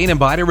finest in paint and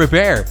body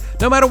repair.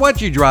 No matter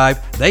what you drive,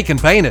 they can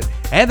paint it,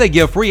 and they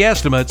give free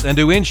estimates and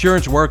do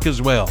insurance work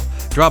as well.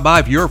 Drop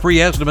by for your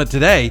free estimate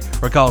today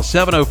or call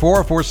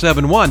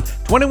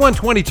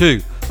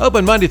 704-471-2122.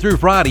 Open Monday through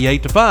Friday,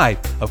 8 to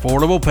 5.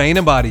 Affordable Paint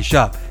and Body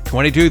Shop,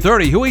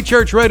 2230 Huey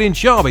Church Road in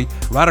Shelby,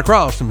 right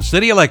across from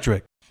City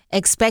Electric.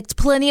 Expect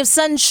plenty of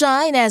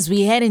sunshine as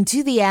we head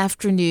into the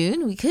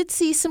afternoon. We could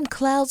see some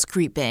clouds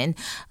creep in.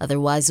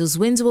 Otherwise, those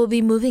winds will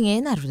be moving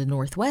in out of the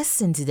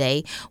northwest, and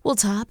today will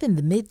top in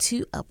the mid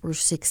to upper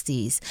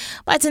 60s.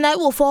 By tonight,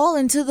 we'll fall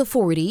into the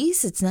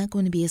 40s. It's not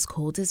going to be as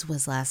cold as it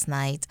was last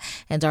night,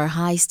 and our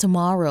highs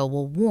tomorrow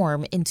will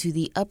warm into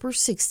the upper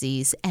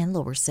 60s and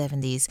lower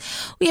 70s.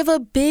 We have a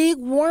big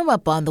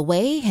warm-up on the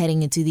way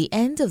heading into the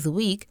end of the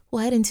week.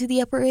 We'll head into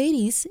the upper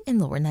 80s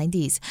and lower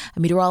 90s.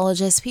 I'm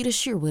meteorologist Peter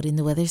Sherwood in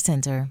the Weather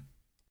Center.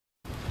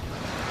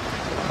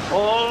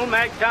 Old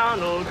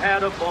MacDonald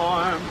had a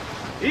farm,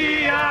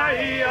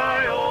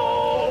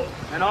 E-I-E-I-O,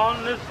 and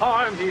on this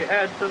farm he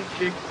had some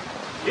chicks,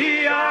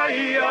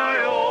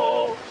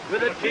 E-I-E-I-O,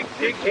 with a tick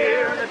tick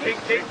here and a tick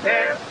tick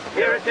there,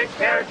 here a tick,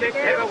 there a tick,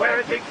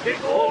 everywhere a tick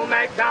tick. Old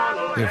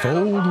MacDonald. If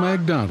old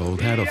MacDonald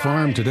had a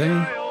farm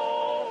today,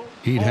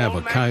 he'd have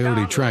a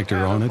Coyote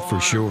tractor on it for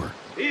sure.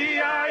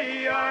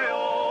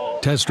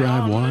 Test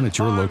drive one at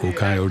your local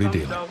Coyote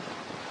dealer.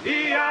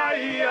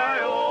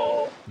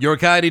 Your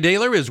Coyote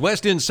dealer is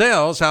West End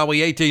Sales,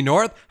 Highway 18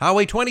 North,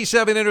 Highway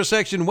 27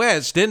 intersection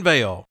west in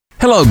Vale.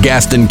 Hello,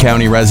 Gaston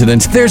County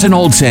residents. There's an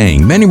old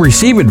saying, many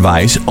receive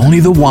advice, only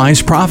the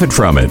wise profit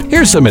from it.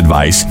 Here's some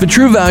advice. The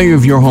true value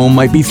of your home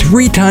might be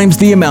 3 times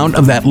the amount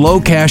of that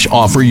low cash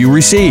offer you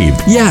received.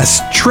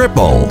 Yes,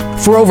 triple.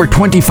 For over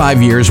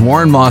 25 years,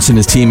 Warren Moss and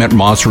his team at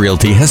Moss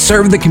Realty has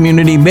served the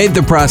community, made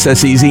the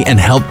process easy, and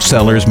helped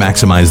sellers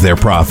maximize their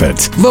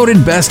profits.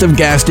 Voted best of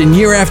Gaston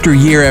year after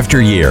year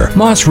after year.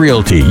 Moss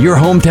Realty, your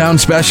hometown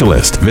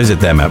specialist.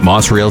 Visit them at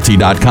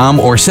mossrealty.com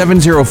or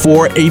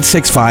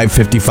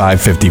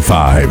 704-865-5555.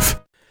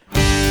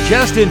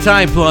 Just in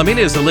Time Plumbing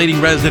is the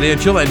leading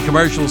residential and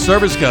commercial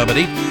service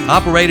company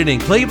operated in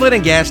Cleveland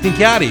and Gaston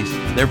counties.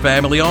 They're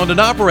family owned and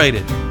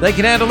operated. They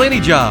can handle any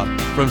job,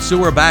 from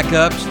sewer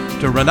backups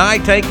to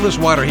Renai tankless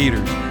water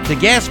heaters to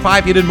gas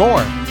piping and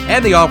more.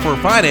 And they offer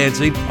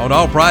financing on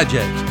all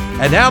projects.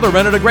 And now they're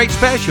running a great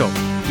special.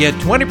 Get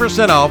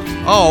 20% off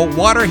all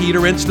water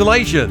heater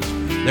installations.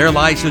 Their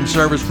licensed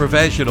service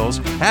professionals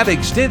have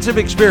extensive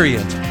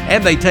experience,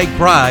 and they take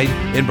pride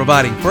in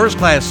providing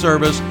first-class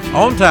service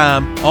on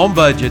time, on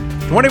budget,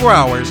 24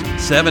 hours,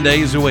 7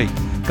 days a week.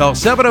 Call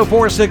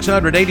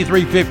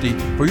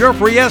 704-600-8350 for your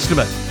free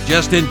estimate.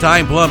 Just in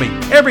Time Plumbing,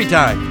 every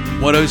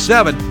time.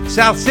 107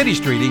 South City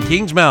Street in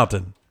Kings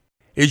Mountain.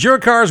 Is your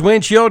car's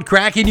windshield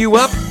cracking you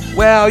up?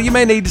 Well, you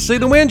may need to see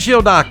the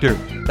windshield doctor.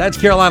 That's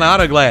Carolina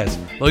Auto Glass,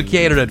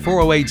 located at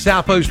 408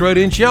 South Post Road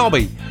in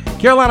Shelby.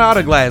 Carolina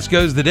Auto Glass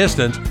goes the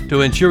distance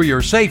to ensure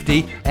your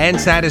safety and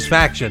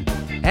satisfaction.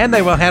 And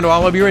they will handle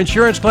all of your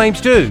insurance claims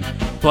too.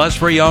 Plus,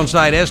 free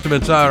on-site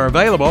estimates are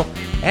available,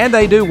 and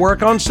they do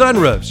work on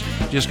sunroofs.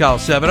 Just call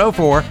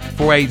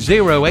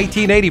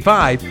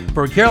 704-480-1885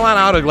 for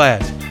Carolina Auto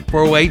Glass,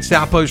 408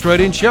 South Post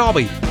Road in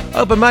Shelby.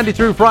 Open Monday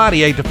through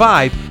Friday, 8 to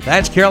 5.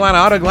 That's Carolina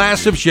Auto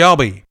Glass of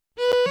Shelby.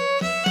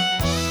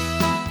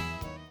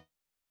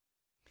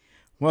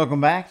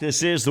 Welcome back.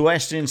 This is the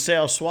West End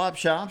Sales Swap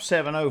Shop,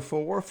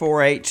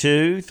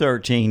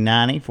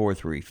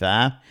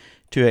 704-482-1390,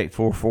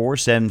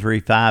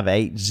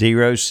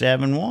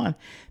 435-2844-735-8071.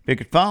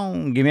 Pick a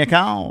phone, give me a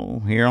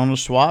call here on the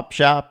Swap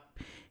Shop.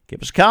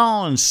 Give us a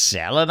call and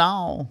sell it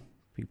all.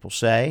 People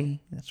say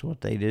that's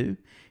what they do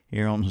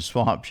here on the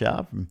Swap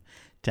Shop. From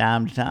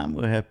time to time,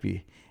 we'll help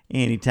you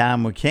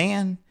anytime we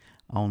can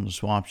on the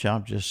Swap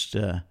Shop. Just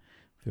feel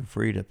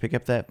free to pick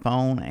up that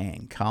phone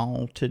and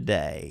call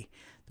today.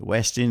 The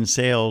West End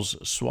Sales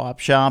Swap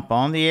Shop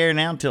on the air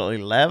now until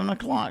 11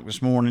 o'clock this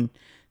morning.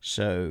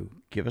 So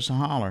give us a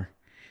holler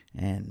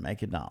and make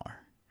 $1.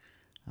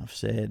 I've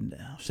said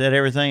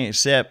everything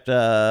except you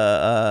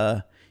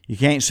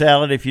can't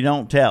sell it if you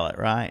don't tell it,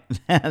 right?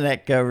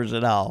 That covers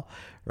it all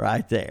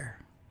right there.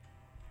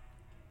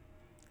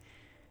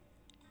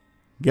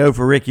 Go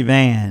for Ricky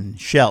Van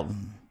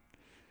Shelton.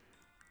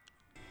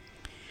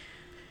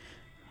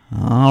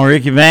 Oh,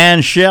 Ricky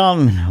Van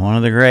Shelton, one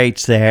of the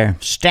greats there.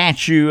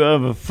 Statue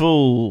of a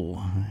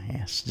Fool.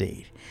 Yes,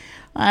 indeed.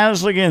 I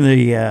was looking at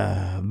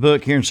the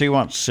book here and see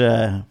what's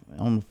on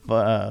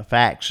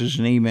faxes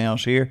and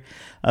emails here.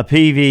 A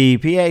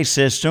PVPA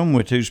system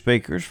with 2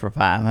 speakers for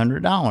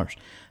 $500.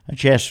 A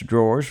chest of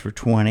drawers for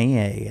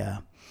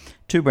 $20.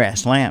 2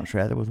 brass lamps,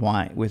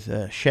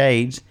 with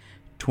shades,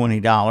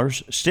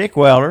 $20. Stick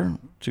welder,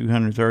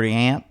 230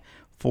 amp,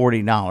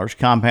 $40.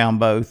 Compound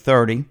bow,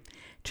 $30.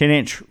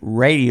 10-inch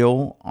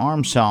radial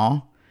arm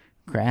saw,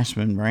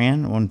 Craftsman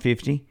brand,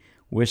 $150,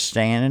 with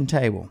stand and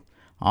table.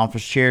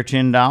 Office chair,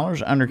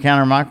 $10.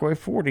 Under-counter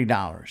microwave,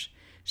 $40.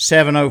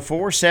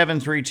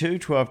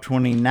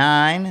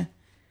 704-732-1229.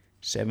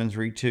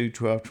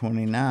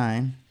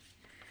 732-1229.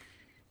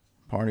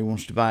 Party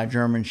wants to buy a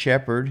German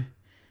Shepherd.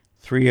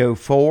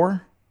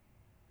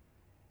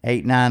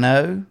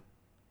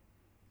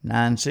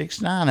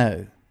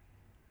 304-890-9690.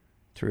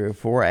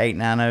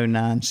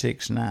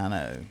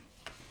 304-890-9690.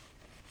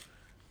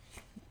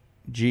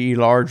 GE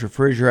large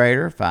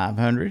refrigerator,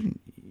 $500,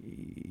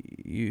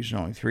 used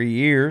only 3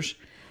 years.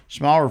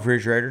 Small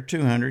refrigerator,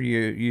 $200,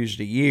 used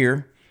a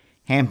year.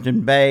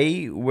 Hampton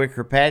Bay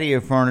wicker patio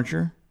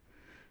furniture,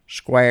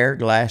 square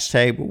glass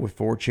table with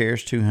 4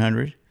 chairs,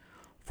 $200.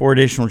 4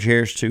 additional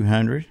chairs,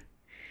 $200.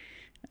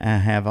 I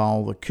have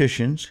all the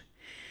cushions.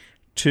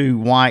 2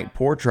 white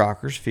porch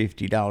rockers,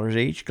 $50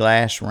 each.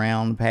 Glass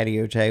round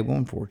patio table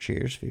and 4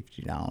 chairs,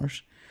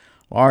 $50.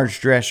 Large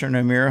dresser,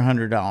 no mirror,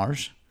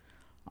 $100.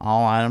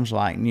 All items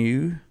like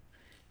new.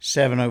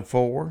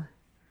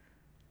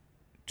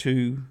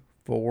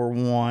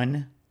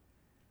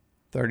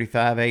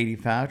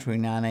 704-241-3585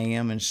 between 9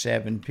 a.m. and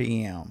 7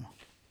 p.m.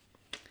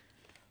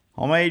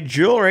 Homemade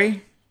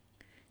jewelry,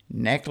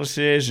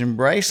 necklaces and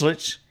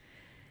bracelets.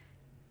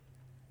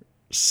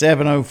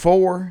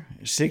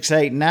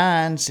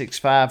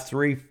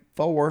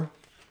 704-689-6534.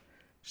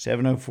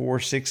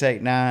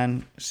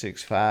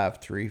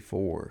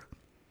 704-689-6534.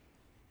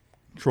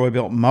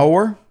 Troy-Bilt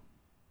mower.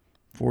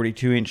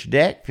 42-inch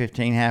deck,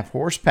 15.5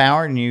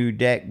 horsepower, new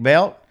deck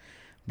belt,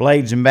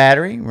 blades and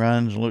battery,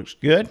 runs, looks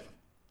good,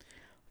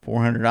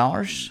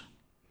 $400.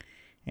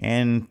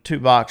 And 2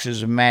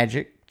 boxes of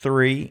Magic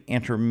 3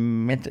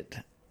 intermittent,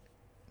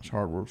 it's a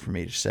hard word for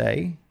me to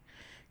say,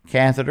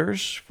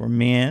 catheters for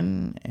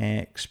men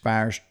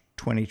expires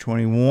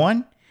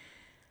 2021,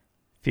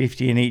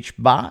 50 in each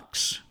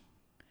box.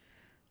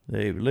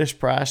 The list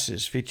price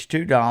is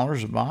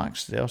 $52 a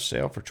box. They'll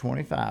sell for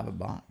 $25 a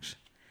box.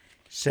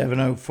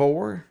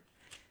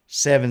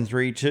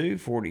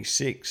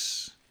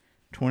 704-732-4627.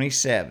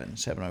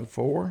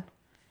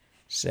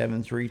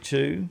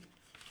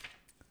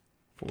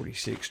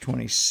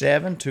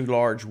 704-732-4627. 2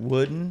 large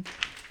wooden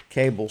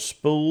cable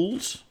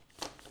spools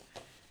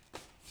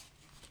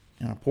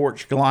and a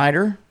porch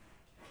glider.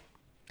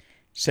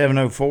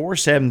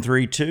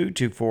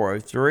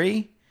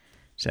 704-732-2403.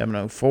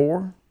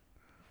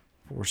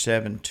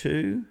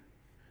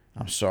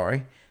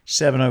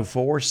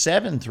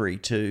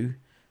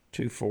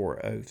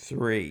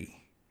 704-732-2403.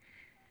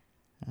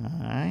 All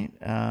right.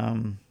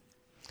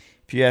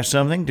 If you have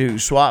something to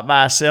swap,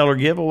 buy, sell, or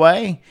give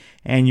away,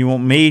 and you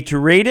want me to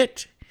read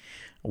it,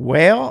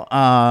 well,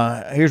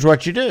 here's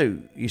what you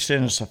do. You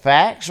send us a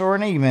fax or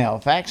an email.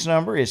 Fax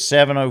number is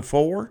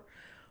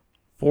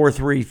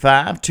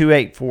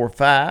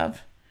 704-435-2845.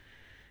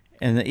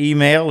 And the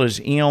email is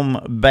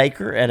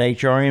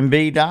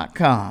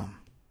mbaker@hrmb.com.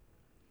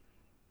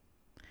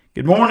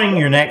 Good morning.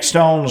 You're next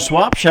on the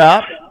Swap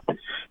Shop.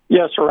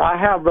 Yes, sir. I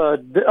have a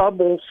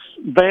double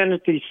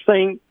vanity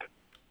sink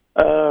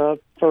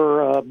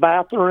for a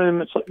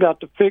bathroom. It's got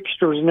the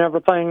fixtures and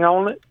everything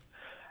on it.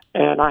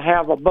 And I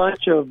have a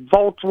bunch of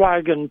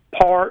Volkswagen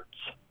parts.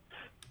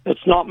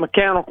 It's not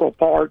mechanical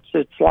parts.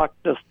 It's like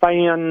the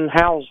fan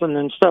housing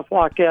and stuff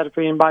like that, if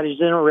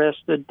anybody's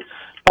interested.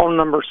 Phone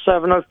number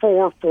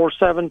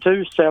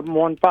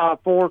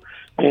 704-472-7154.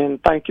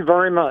 And thank you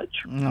very much.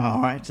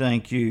 All right.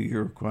 Thank you.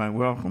 You're quite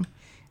welcome.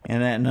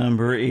 And that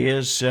number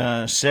is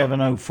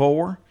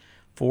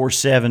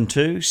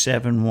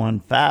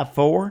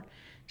 704-472-7154.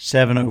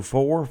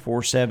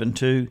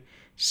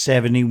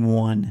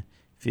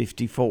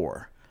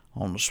 704-472-7154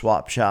 on the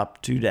Swap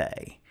Shop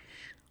today.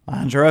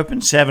 Lines are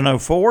open,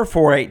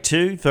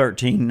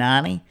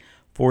 704-482-1390,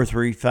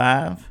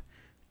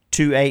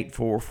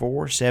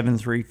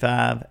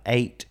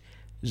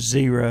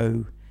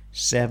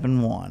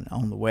 435-2844-735-8071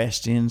 on the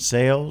West End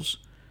Sales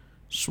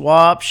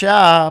Swap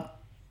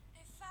Shop.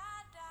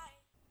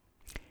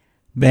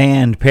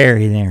 Band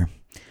Perry there.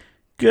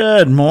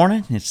 Good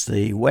morning. It's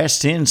the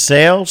West End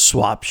Sales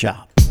Swap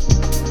Shop.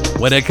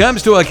 When it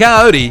comes to a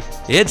coyote,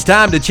 it's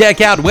time to check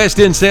out West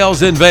End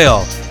Sales in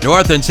Vail,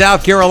 North and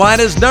South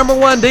Carolina's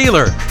 #1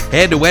 dealer.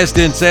 Head to West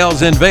End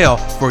Sales in Vail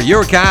for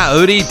your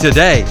coyote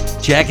today.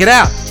 Check it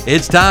out.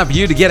 It's time for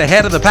you to get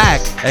ahead of the pack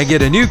and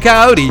get a new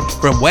coyote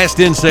from West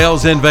End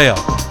Sales in Vail.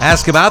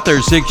 Ask about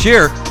their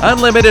 6-year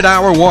unlimited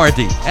hour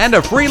warranty and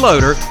a free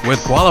loader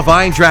with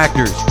qualifying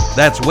tractors.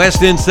 That's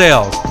West End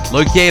Sales,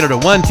 located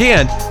at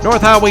 110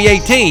 North Highway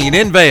 18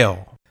 in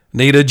Vail.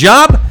 Need a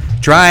job?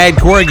 Triad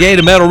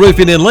Corrugated Metal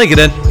Roofing in Lincoln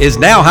is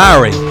now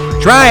hiring.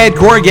 Triad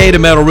Corrugated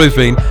Metal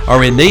Roofing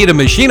are in need of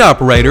machine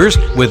operators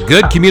with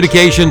good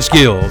communication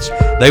skills.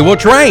 They will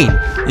train.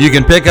 You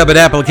can pick up an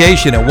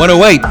application at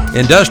 108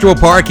 Industrial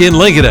Park in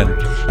Lincoln.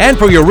 And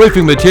for your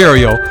roofing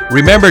material,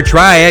 remember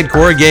Triad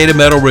Corrugated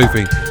Metal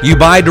Roofing. You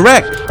buy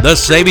direct,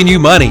 thus saving you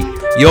money.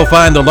 You'll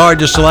find the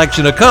largest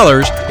selection of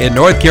colors in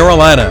North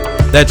Carolina.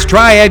 That's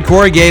Triad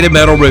Corrugated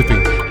Metal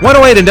Roofing,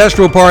 108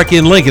 Industrial Park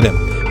in Lincoln.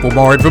 For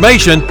more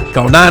information,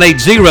 call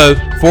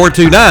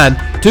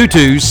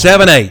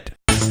 980-429-2278.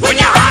 When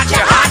you're hot,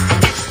 you're hot.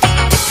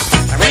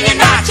 When you're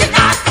not, you're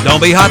not.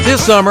 Don't be hot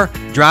this summer.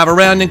 Drive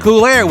around in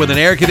cool air with an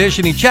air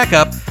conditioning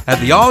checkup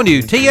at the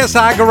all-new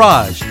TSI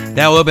Garage.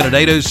 Now open at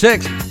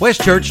 806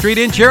 West Church Street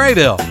in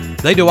Cherryville.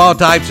 They do all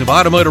types of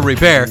automotive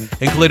repair,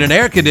 including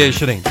air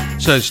conditioning.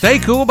 So stay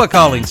cool by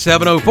calling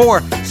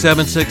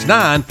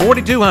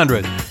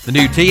 704-769-4200. The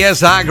new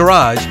TSI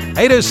Garage,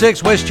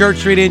 806 West Church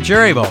Street in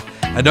Cherryville.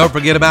 And don't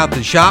forget about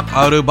the Shop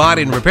Auto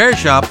Body and Repair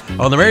Shop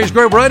on the Marys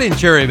Grove Road in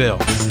Cherryville.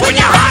 When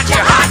you're hot, you're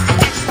hot.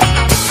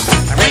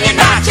 When you're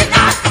not, you're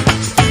not.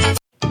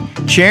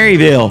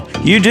 Cherryville,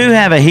 you do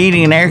have a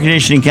heating and air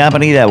conditioning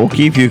company that will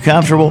keep you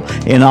comfortable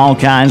in all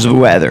kinds of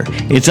weather.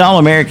 It's All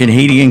American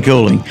Heating and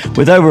Cooling.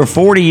 With over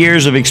 40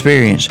 years of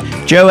experience,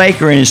 Joe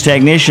Aker and his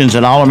technicians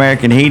at All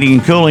American Heating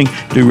and Cooling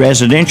do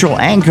residential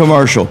and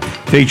commercial,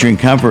 featuring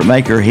Comfort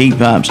Maker heat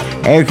pumps,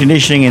 air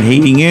conditioning and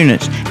heating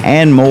units,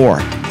 and more.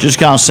 Just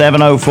call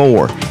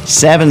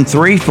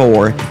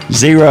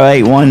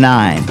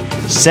 704-734-0819.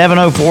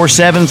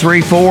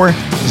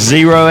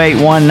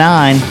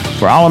 704-734-0819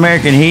 for All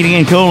American Heating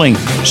and Cooling,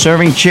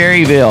 serving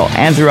Cherryville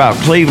and throughout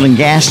Cleveland,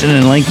 Gaston,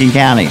 and Lincoln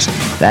counties.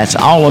 That's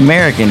All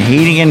American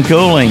Heating and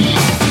Cooling.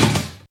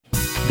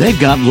 They've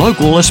got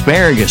local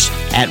asparagus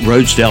at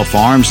Roadsdale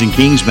Farms in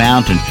Kings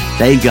Mountain.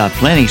 They've got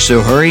plenty,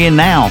 so hurry in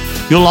now.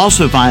 You'll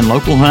also find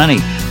local honey,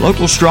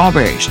 local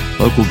strawberries,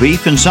 local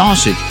beef and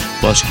sausage,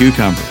 plus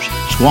cucumbers,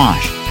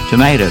 squash,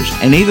 tomatoes,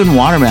 and even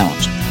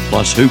watermelons,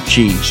 plus hoop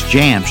cheese,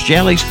 jams,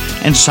 jellies,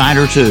 and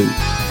cider too.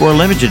 For a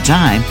limited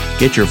time,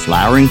 get your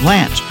flowering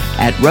plants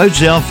at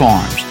Roadsdale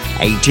Farms,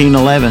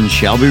 1811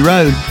 Shelby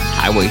Road,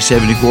 Highway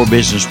 74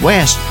 Business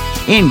West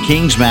in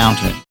Kings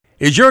Mountain.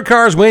 Is your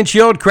car's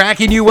windshield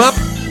cracking you up?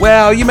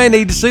 Well, you may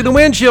need to see the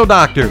windshield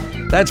doctor.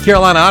 That's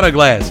Carolina Auto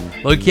Glass,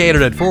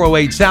 located at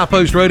 408 South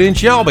Post Road in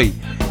Shelby.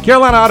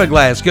 Carolina Auto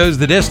Glass goes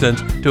the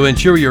distance to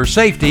ensure your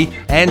safety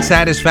and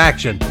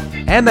satisfaction.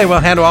 And they will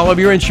handle all of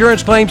your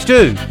insurance claims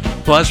too.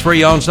 Plus,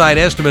 free on-site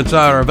estimates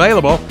are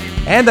available,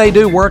 and they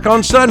do work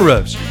on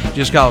sunroofs.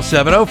 Just call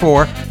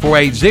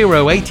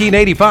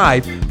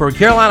 704-480-1885 for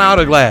Carolina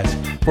Auto Glass,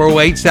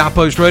 408 South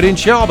Post Road in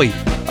Shelby.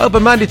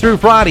 Open Monday through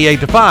Friday, 8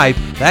 to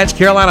 5. That's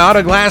Carolina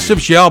Auto Glass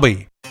of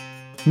Shelby.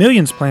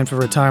 Millions plan for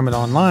retirement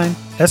online.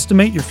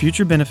 Estimate your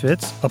future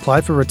benefits,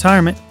 apply for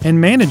retirement,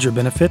 and manage your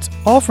benefits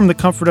all from the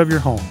comfort of your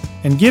home.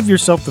 And give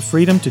yourself the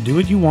freedom to do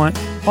what you want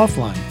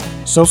offline.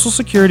 Social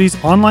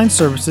Security's online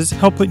services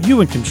help put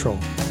you in control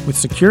with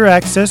secure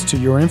access to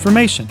your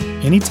information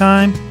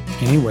anytime,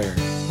 anywhere,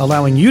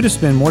 allowing you to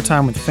spend more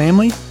time with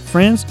family,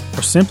 friends,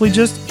 or simply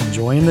just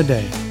enjoying the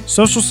day.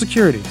 Social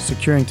Security,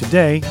 securing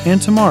today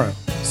and tomorrow.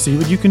 See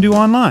what you can do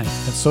online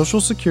at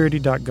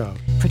socialsecurity.gov.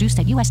 Produced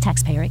at U.S.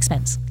 taxpayer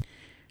expense.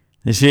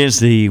 This is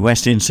the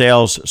West End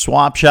Sales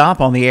Swap Shop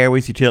on the air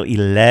with you till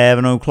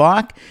 11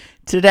 o'clock.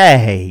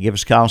 Today, give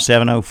us a call,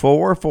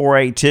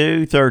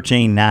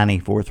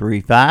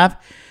 704-482-1390,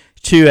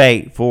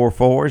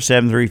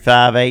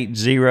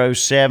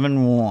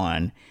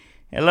 435-2844-735-8071.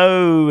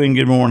 Hello and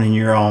good morning.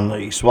 You're on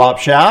the Swap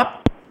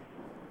Shop.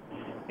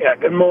 Yeah,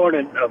 good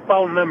morning.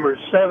 Phone number is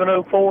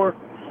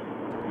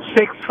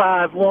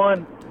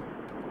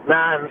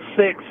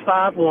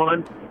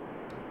 704-651-9651.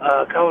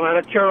 Calling out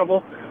of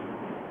Chernobyl.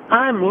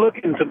 I'm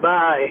looking to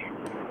buy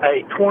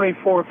a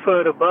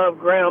 24-foot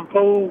above-ground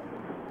pool,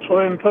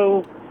 swimming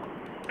pool,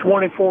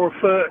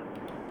 24-foot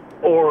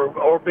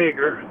or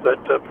bigger,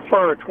 but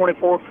prefer a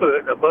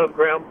 24-foot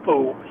above-ground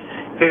pool.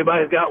 If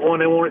anybody's got one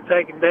they want it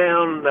taken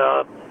down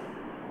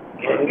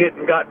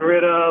and gotten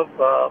rid of,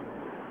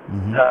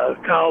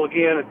 call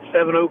again at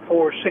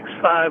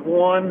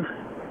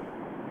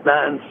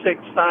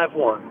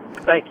 704-651-9651.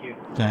 Thank you.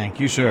 Thank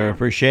you, sir.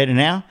 Appreciate it.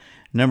 Now,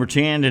 number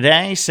 10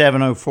 today,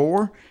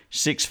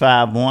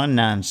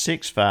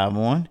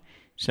 704-651-9651,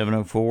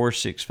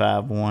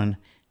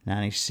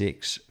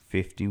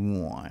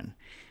 704-651-9651.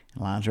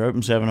 Lines are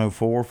open,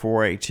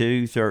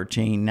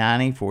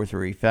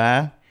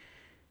 704-482-1390,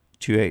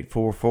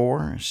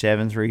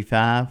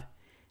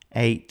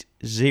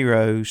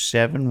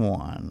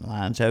 435-2844-735-8071.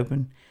 Lines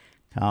open.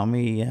 Call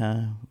me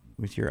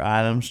with your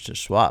items to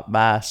swap,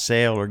 buy,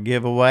 sell, or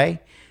give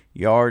away,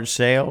 yard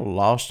sale,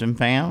 lost and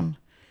found,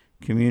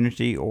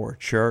 community, or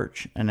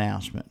church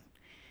announcement.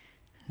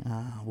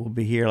 We'll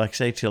be here, like I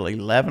say, till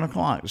 11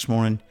 o'clock this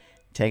morning,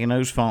 taking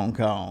those phone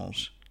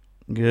calls.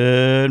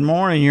 Good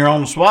morning. You're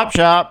on the Swap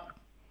Shop.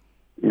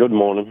 Good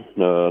morning.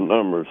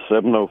 Number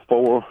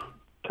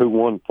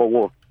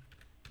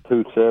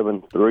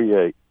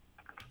 704-214-2738.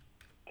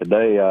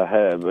 Today I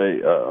have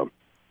a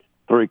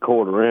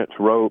 3/4 inch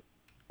rope,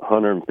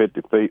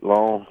 150 feet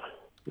long,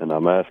 and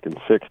I'm asking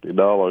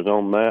 $60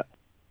 on that.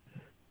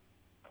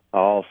 I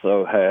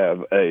also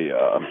have a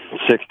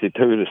 62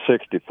 to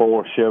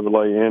 64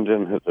 Chevrolet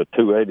engine. It's a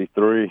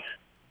 283.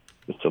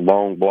 It's a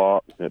long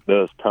block. It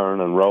does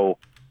turn and roll.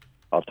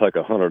 I'll take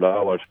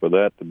 $100 for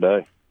that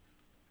today.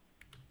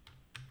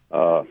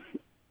 I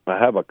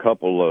have a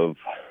couple of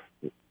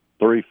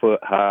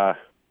 3-foot high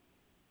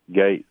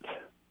gates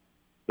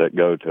that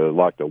go to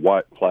like the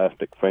white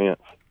plastic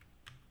fence,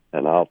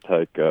 and I'll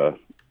take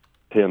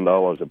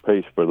 $10 a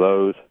piece for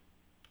those.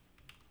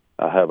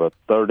 I have a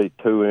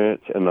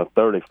 32-inch and a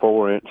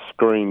 34-inch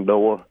screen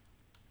door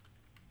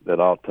that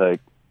I'll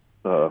take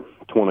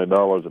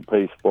 $20 a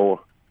piece for.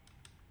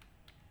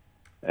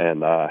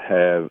 And I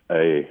have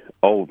a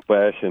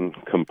old-fashioned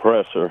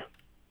compressor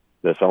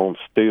that's on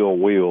steel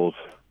wheels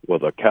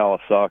with a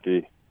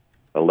Kawasaki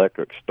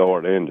electric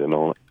start engine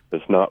on it.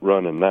 It's not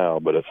running now,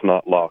 but it's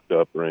not locked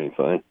up or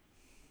anything.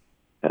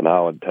 And I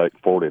would take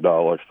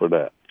 $40 for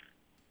that.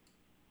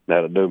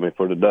 That'll do me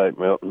for today,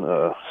 Milton.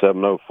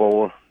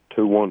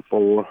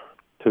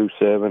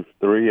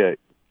 704-214-2738.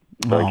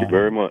 Thank you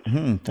very much.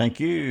 Thank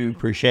you.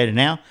 Appreciate it.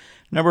 Now,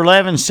 number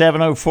 11,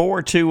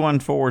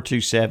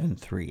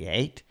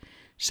 704-214-2738.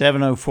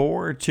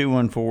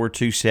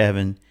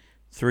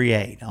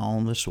 704-214-2738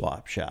 on the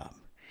Swap Shop.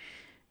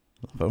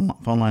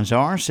 Phone lines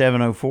are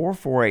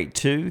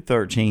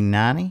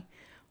 704-482-1390,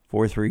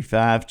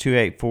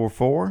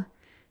 435-2844,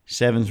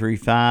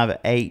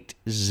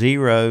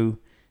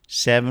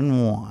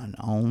 735-8071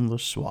 on the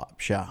Swap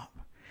Shop.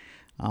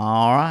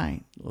 All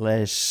right,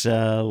 let's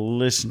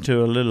listen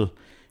to a little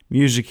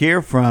music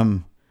here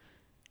from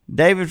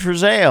David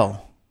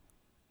Frizzell.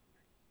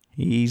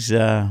 He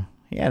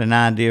had an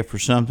idea for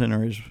something,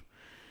 or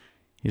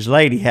his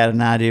lady had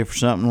an idea for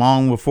something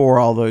long before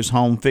all those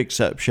home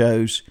fix-up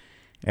shows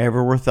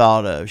ever were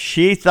thought of.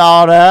 She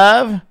thought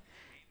of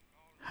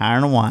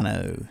hiring a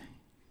wino.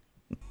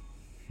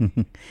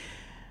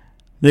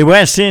 The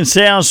West End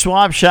Sales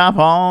Swap Shop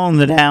on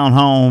the Down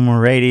Home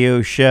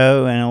radio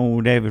show, and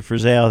old David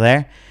Frizzell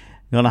there.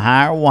 Going to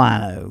hire a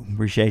wino.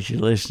 Appreciate you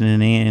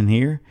listening in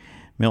here.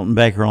 Milton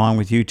Baker along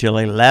with you till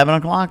 11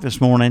 o'clock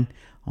this morning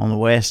on the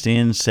West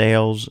End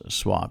Sales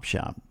Swap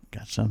Shop.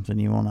 Got something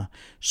you want to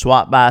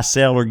swap, buy,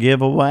 sell, or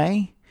give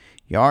away?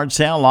 Yard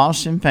sale,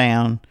 lost and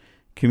found,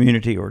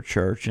 community or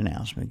church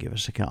announcement. Give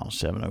us a call,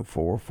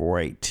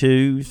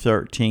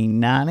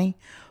 704-482-1390,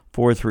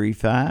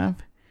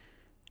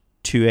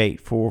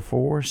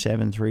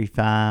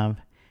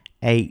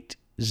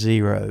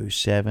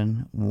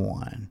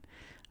 435-2844-735-8071.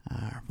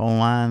 Our phone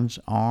lines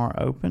are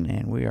open,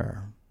 and we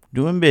are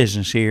doing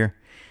business here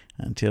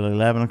until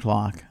 11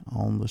 o'clock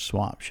on the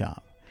Swap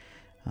Shop.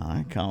 All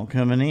right, call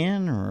coming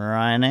in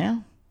right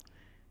now.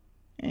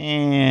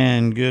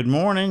 And good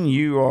morning.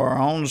 You are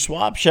on the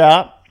Swap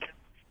Shop.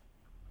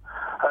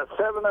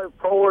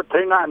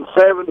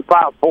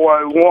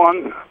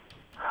 704-297-5401.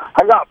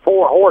 I got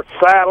 4 horse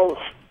saddles,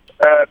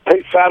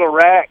 2 saddle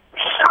racks,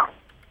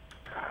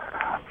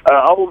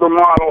 older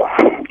model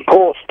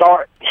pull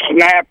start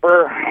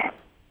snapper,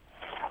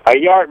 a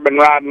Yardman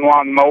riding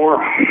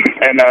lawnmower,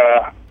 and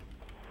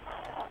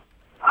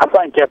I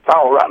think that's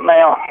all right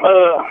now.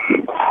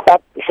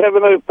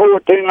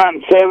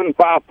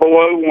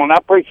 704-297-5401. I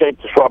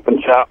appreciate the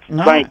swapping shop. All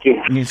Thank right.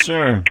 you. Yes,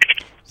 sir.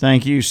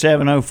 Thank you.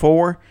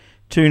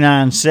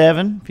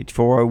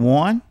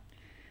 704-297-5401.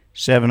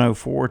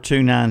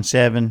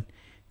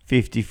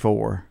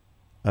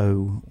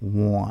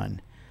 704-297-5401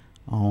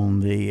 on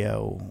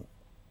the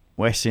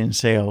West End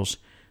Sales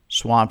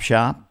Swap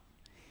Shop.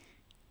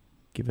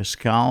 Give us a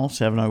call,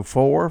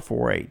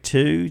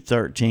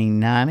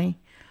 704-482-1390,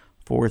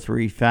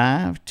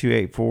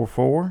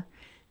 435-2844,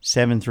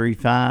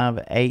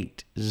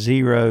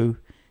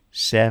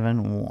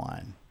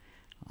 735-8071.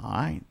 All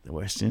right, the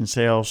West End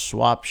Sales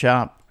Swap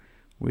Shop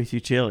with you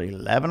till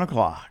 11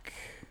 o'clock.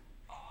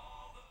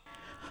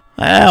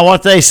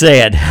 What they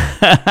said.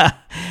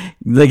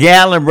 The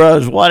Gatlin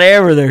Brothers,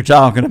 whatever they're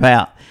talking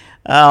about.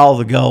 All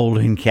the gold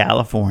in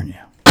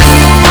California.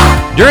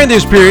 During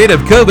this period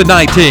of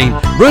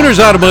COVID-19, Bruner's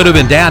Automotive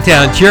in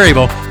downtown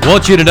Cherryville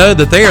wants you to know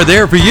that they are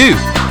there for you.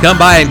 Come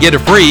by and get a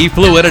free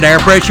fluid and air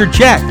pressure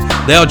check.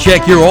 They'll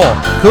check your oil,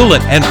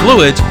 coolant, and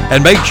fluids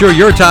and make sure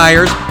your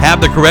tires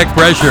have the correct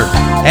pressure.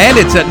 And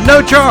it's at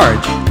no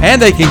charge.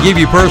 And they can give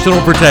you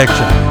personal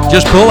protection.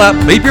 Just pull up,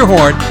 beep your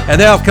horn, and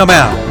they'll come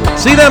out.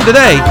 See them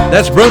today.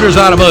 That's Bruner's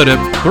Automotive,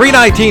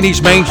 319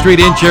 East Main Street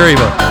in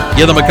Cherryville.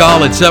 Give them a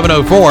call at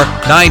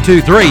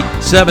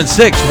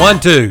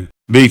 704-923-7612.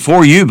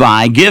 Before you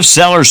buy, give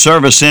Sellers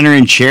Service Center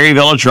in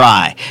Cherryville a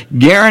try.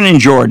 Garen and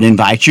Jordan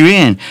invite you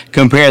in.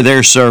 Compare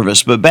their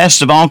service, but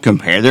best of all,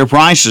 compare their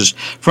prices.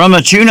 From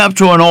a tune-up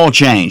to an oil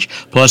change.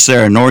 Plus,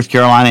 they're a North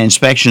Carolina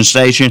inspection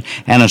station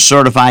and a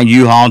certified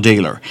U-Haul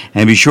dealer.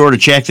 And be sure to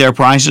check their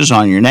prices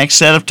on your next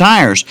set of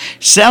tires.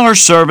 Sellers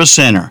Service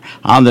Center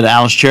on the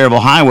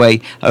Dallas-Cherryville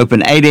Highway,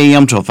 open 8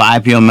 a.m. till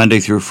 5 p.m. Monday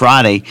through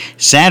Friday,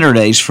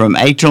 Saturdays from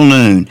 8 till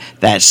noon.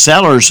 That's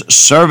Sellers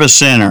Service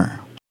Center.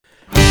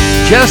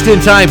 Just in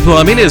Time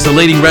Plumbing is the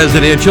leading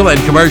residential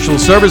and commercial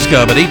service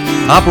company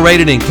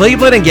operated in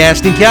Cleveland and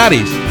Gaston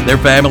counties. They're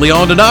family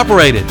owned and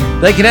operated.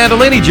 They can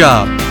handle any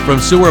job, from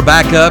sewer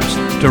backups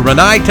to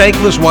Renai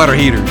tankless water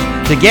heaters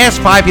to gas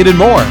piping and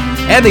more.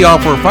 And they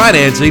offer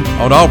financing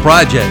on all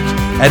projects.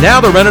 And now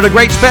they're running a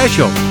great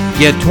special.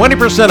 Get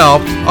 20%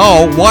 off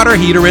all water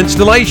heater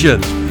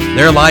installations.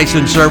 Their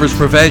licensed service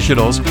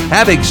professionals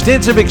have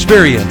extensive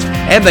experience,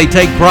 and they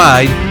take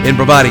pride in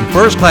providing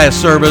first-class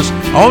service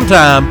on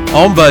time,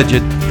 on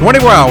budget,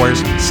 24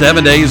 hours,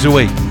 7 days a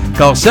week.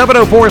 Call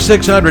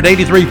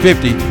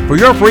 704-600-8350 for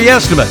your free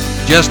estimate.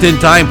 Just in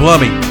Time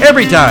Plumbing,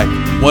 every time.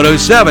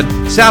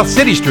 107 South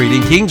City Street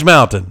in Kings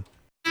Mountain.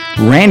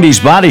 Randy's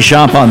Body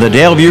Shop on the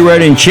Delview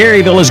Road in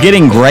Cherryville is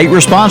getting great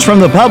response from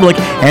the public,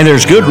 and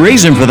there's good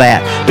reason for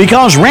that,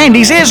 because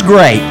Randy's is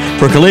great.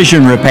 For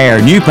collision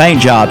repair, new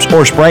paint jobs,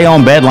 or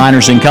spray-on bed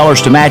liners in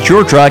colors to match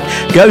your truck,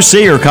 go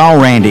see or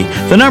call Randy.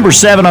 The number's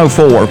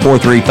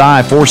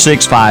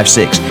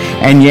 704-435-4656.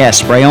 And yes,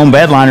 spray-on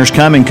bed liners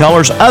come in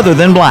colors other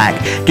than black.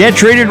 Get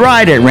treated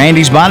right at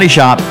Randy's Body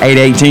Shop,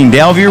 818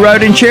 Delview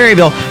Road in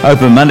Cherryville,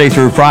 open Monday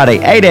through Friday,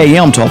 8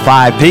 a.m. till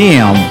 5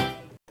 p.m.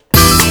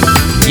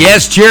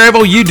 Yes,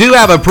 Cherryville, you do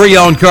have a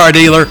pre-owned car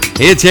dealer.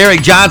 It's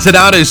Eric Johnson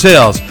Auto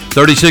Sales,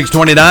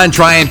 3629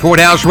 Tryon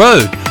Courthouse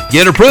Road.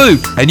 Get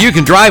approved, and you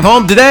can drive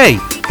home today.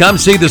 Come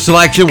see the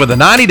selection with a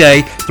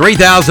 90-day,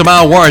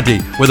 3,000-mile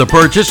warranty with a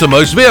purchase of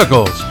most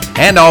vehicles.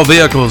 And all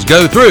vehicles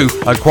go through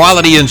a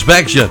quality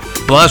inspection.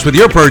 Plus, with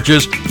your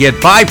purchase, get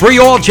 5 free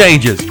oil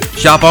changes.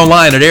 Shop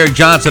online at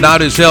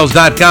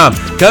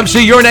ericjohnsonautosales.com. Come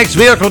see your next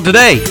vehicle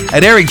today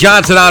at Eric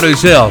Johnson Auto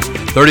Sales,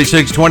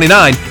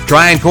 3629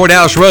 Tryon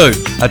Courthouse Road,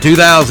 a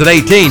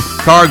 2018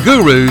 Car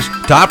Guru's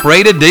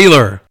top-rated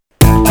dealer.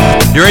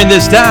 During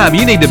this time,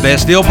 you need the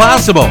best deal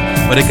possible.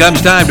 When it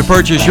comes time to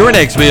purchase your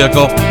next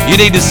vehicle, you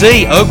need to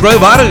see Oak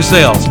Grove Auto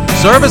Sales,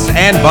 Service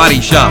and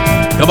Body Shop.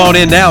 Come on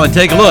in now and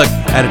take a look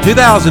at a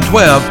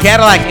 2012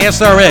 Cadillac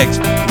SRX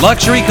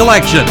Luxury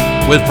Collection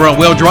with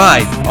front-wheel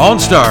drive,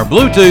 OnStar,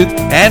 Bluetooth,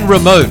 and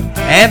remote,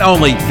 and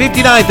only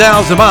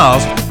 59,000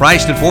 miles,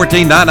 priced at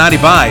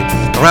 $14,995.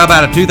 Or how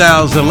about a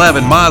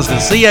 2011 Mazda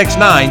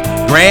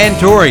CX-9 Grand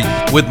Touring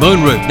with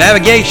moonroof,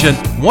 navigation,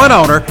 one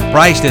owner,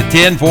 priced at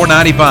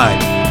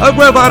 $10,495. Oak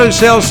Grove Auto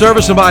Sales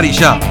Service and Body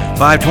Shop,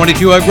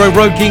 522 Oak Grove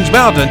Road, Kings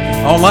Mountain,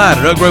 online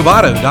at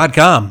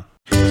oakgroveauto.com.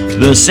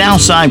 The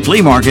Southside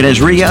Flea Market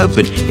has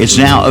reopened. It's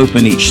now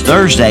open each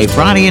Thursday,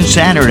 Friday, and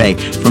Saturday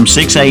from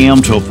 6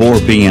 a.m. till 4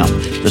 p.m.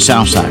 The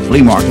Southside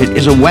Flea Market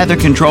is a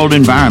weather-controlled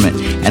environment,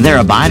 and they're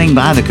abiding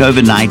by the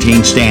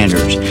COVID-19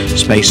 standards.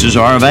 Spaces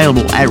are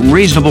available at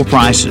reasonable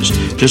prices.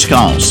 Just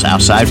call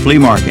Southside Flea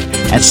Market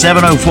at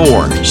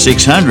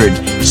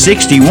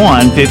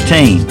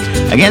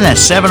 704-600-6115. Again,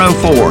 that's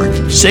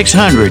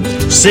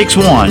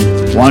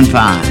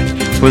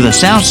 704-600-6115. For the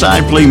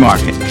Southside Flea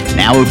Market,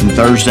 now open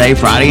Thursday,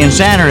 Friday, and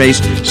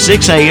Saturdays,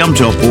 6 a.m.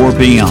 till 4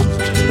 p.m.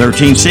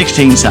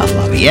 1316 South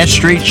Lafayette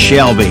Street,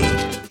 Shelby.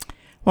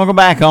 Welcome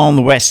back on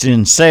the West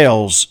End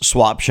Sales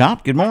Swap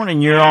Shop. Good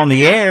morning. You're on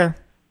the air.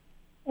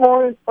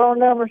 Morning. Phone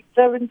number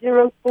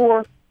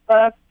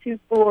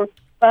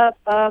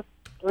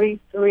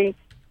 704-524-5533.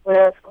 We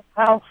have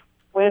house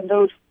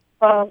windows,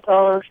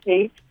 $5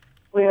 each.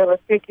 We have a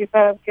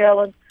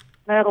 55-gallon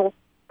metal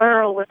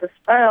barrel with a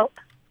spout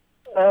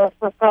for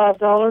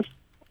 $5.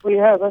 We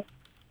have a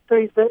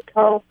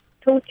 3-foot-tall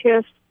tool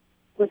chest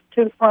with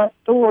 2 front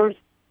doors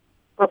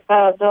for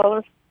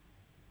 $5.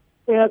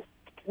 We have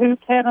 2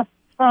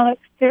 Panasonic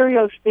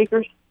stereo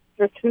speakers.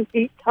 They're 2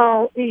 feet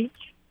tall each,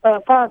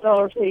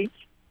 $5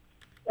 each.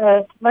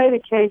 Tomato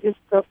cages,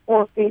 they're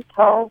 4 feet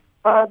tall,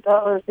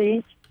 $5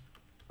 each.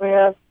 We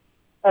have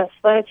a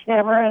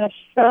sledgehammer and a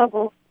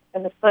shovel,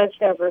 and the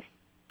sledgehammer's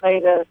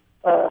made of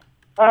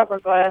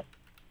fiberglass,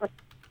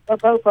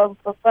 both of them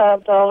for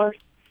 $5.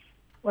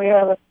 We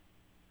have a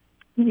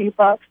new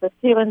box of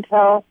ceiling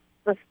tile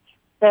for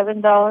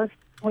 $7.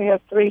 We have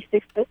 3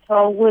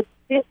 6-foot-tall wood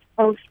pitch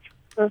posts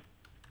for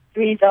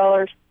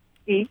 $3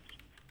 each.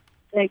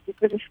 Thank you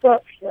for the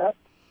swap shop.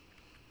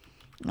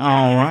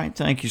 All right.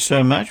 Thank you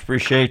so much.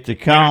 Appreciate the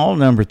call.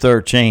 Number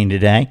 13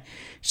 today,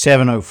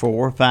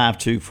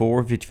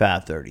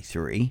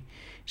 704-524-5533.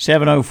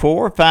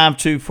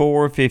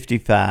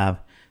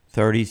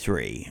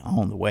 704-524-5533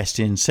 on the West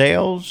End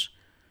Sales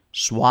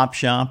Swap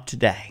Shop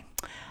today.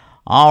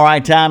 All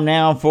right, time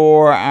now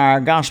for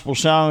our gospel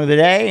song of the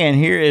day, and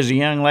here is a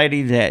young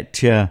lady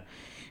that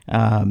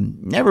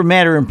never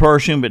met her in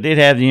person, but did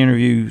have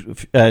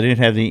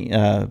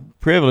the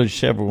privilege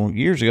several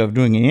years ago of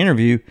doing an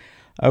interview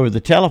over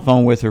the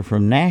telephone with her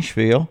from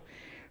Nashville.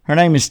 Her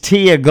name is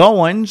Tia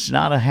Goins,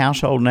 not a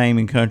household name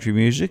in country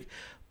music,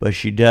 but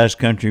she does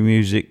country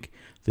music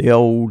the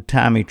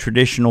old-timey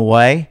traditional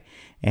way,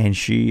 and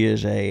she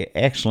is a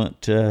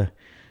excellent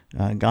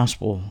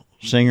gospel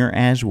singer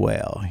as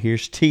well.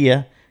 Here's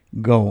Tia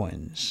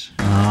Goins.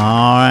 All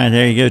right,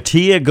 there you go.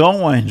 Tia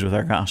Goins with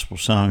our gospel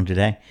song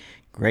today.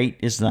 Great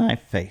is thy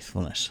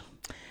faithfulness.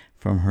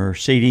 From her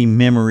CD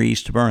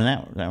Memories to Burn.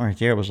 That right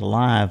there was a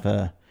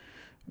live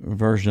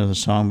version of the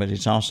song, but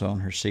it's also on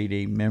her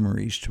CD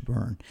Memories to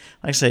Burn.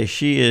 Like I say,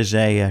 she is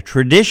a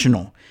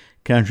traditional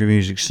country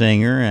music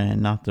singer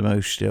and not the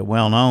most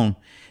well-known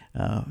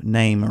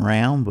name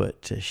around,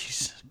 but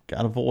she's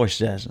got a voice,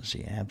 doesn't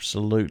she?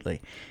 Absolutely.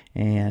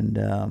 And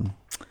the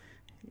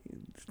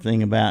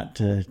thing about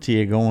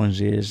Tia Goins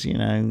is,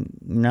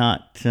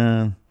 not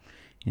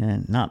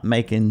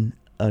making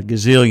a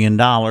gazillion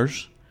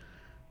dollars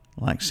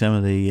like some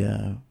of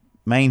the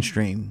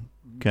mainstream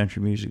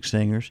country music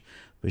singers,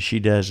 but she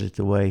does it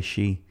the way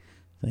she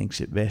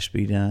thinks it best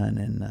be done.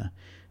 And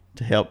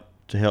to help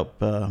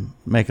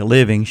make a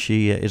living,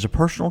 she is a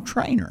personal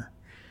trainer.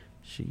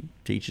 She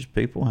teaches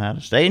people how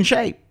to stay in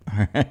shape,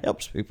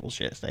 helps people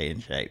stay in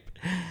shape.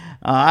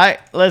 All right,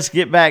 let's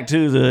get back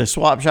to the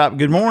swap shop.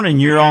 Good morning.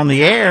 You're on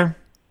the air.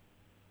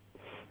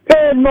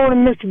 Good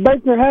morning, Mr.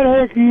 Baker. How the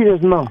heck are you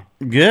this morning?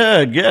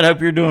 Good.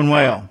 Hope you're doing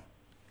well.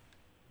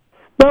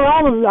 No,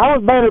 I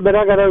was better, but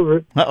I got over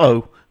it.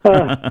 Uh-oh.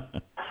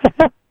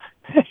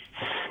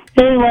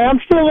 Anyway, I'm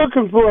still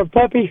looking for a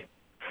puppy,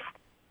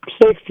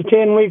 6 to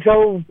 10 weeks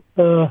old,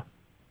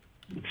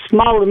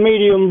 small to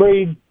medium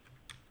breed.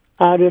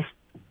 I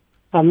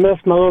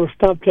missed my little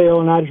stump tail,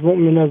 and I just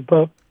want me another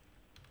pup.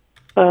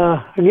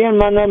 Again,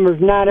 my number is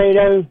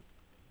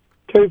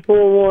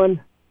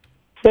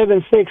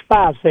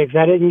 980-241-7656.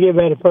 I didn't give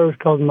that at first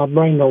because my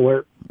brain don't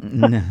work.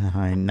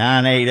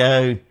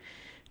 980-241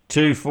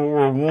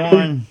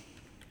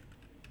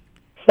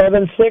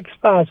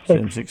 7656.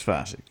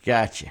 7656.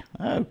 Gotcha.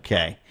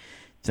 Okay.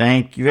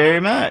 Thank you very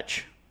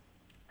much.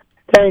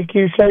 Thank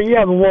you, sir. You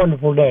have a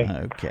wonderful day.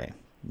 Okay.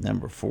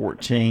 Number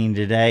 14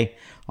 today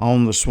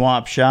on the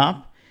swap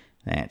shop.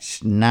 That's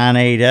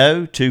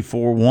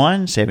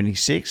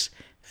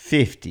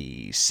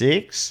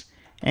 980-241-7656.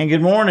 And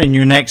good morning.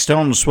 You're next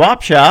on the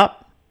swap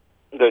shop.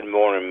 Good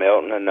morning,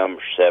 Milton. The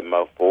number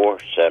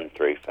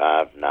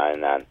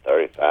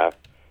 704-735-9935.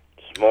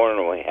 This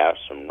morning we have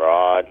some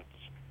rods,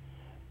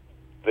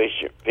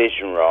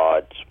 fishing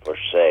rods for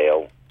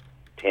sale,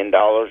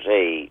 $10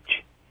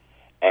 each.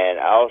 And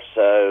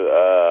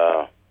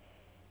also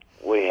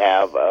we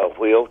have a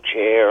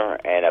wheelchair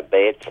and a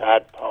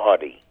bedside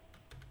potty.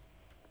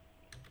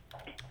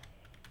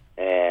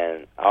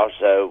 And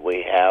also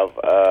we have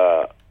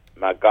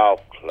my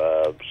golf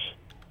clubs.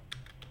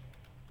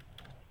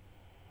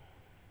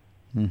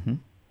 Mm-hmm.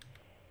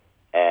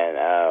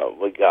 And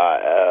we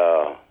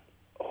got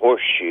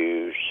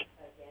horseshoes,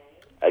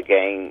 a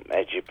game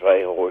that you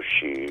play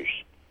horseshoes,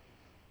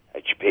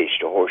 that you pitch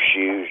the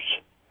horseshoes.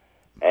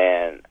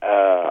 And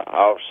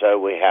also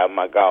we have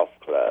my golf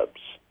clubs.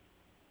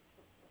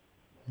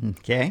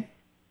 Okay.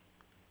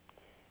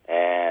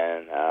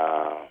 And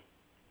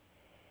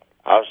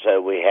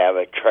also we have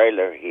a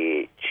trailer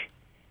hitch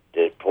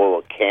to pull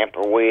a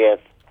camper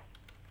with.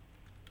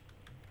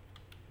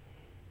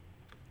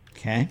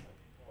 Okay.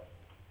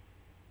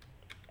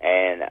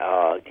 And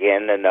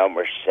again, the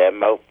number is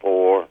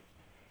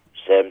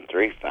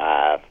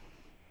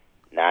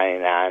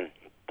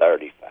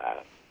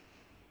 704-735-9935.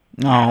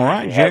 All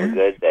right, Have Junior. a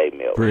good day,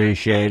 Milton.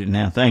 Appreciate it.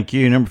 Now, thank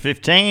you. Number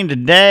 15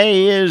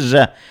 today is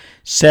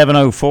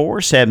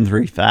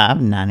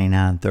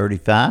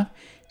 704-735-9935.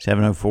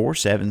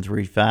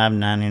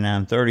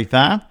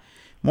 704-735-9935.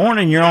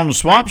 Morning, you're on the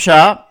Swap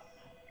Shop.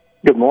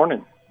 Good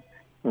morning.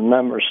 The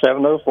number is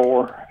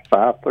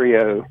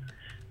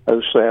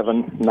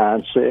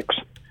 704-530-0796.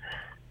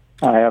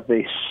 I have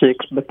the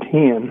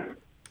 6x10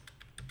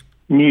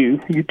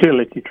 new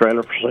utility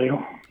trailer for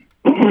sale.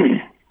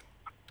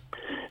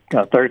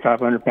 Got a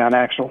 3,500-pound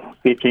axle,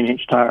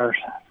 15-inch tires,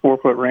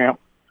 4-foot ramp,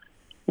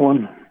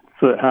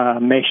 1-foot high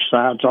mesh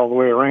sides all the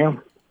way around.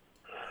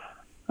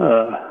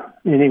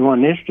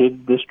 Anyone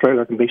interested, this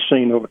trailer can be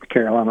seen over at the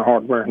Carolina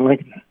Hardware in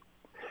Lincoln.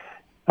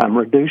 I'm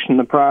reducing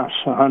the price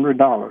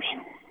 $100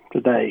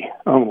 today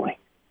only.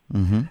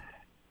 Mm-hmm.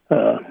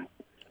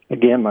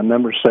 Again, my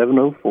number is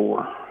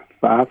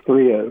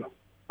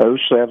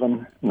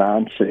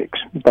 704-530-0796.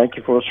 Thank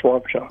you for the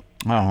Swap Shop.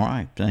 All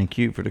right. Thank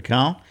you for the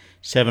call.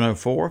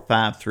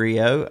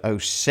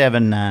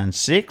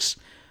 704-530-0796.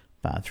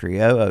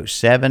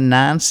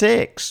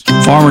 530-0796.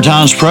 Farmer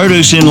Tom's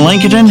Produce in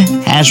Lincoln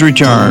has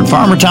returned.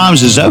 Farmer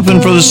Tom's is open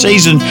for the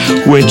season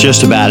with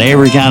just about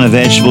every kind of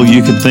vegetable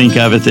you can think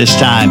of at this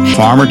time.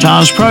 Farmer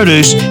Tom's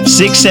Produce,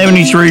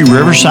 673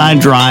 Riverside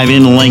Drive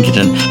in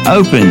Lincoln.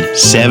 Open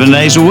 7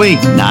 days a week,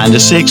 9 to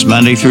 6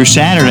 Monday through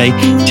Saturday,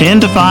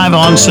 10 to 5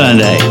 on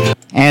Sunday.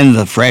 And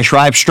the fresh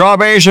ripe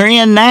strawberries are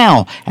in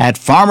now at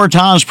Farmer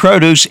Tom's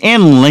Produce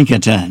in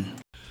Lincoln.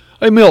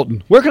 Hey,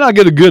 Milton, where can I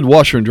get a good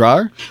washer and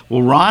dryer?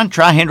 Well, Ron,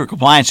 try Hendrick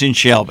Appliance in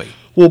Shelby.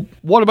 Well,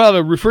 what about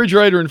a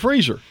refrigerator and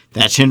freezer?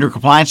 That's Hendrick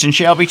Appliance in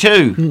Shelby,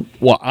 too.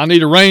 Well, I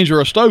need a range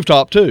or a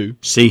stovetop, too.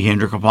 See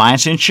Hendrick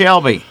Appliance in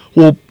Shelby.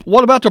 Well,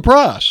 what about the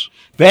price?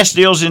 Best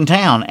deals in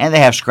town, and they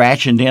have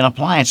scratch and dent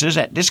appliances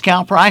at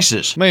discount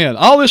prices. Man,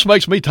 all this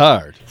makes me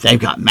tired. They've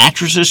got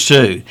mattresses,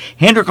 too.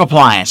 Hendrick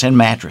Appliance and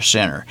Mattress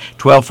Center,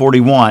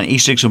 1241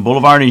 East Dixon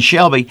Boulevard in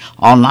Shelby,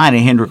 online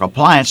at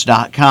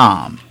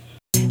hendrickappliance.com.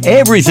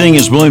 Everything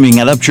is blooming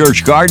at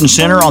Upchurch Garden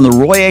Center on the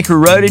Roy Acre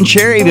Road in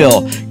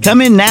Cherryville. Come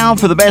in now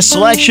for the best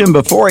selection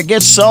before it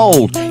gets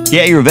sold.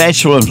 Get your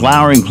vegetable and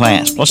flowering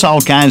plants, plus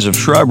all kinds of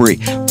shrubbery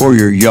for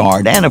your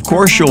yard. And, of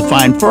course, you'll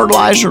find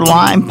fertilizer,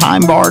 lime,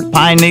 pine bark,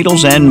 pine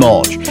needles, and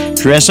mulch.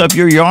 Dress up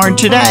your yard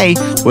today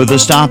with a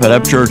stop at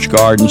Upchurch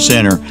Garden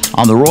Center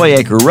on the Roy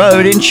Acre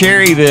Road in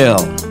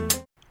Cherryville.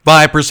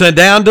 5%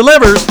 down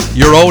delivers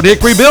your old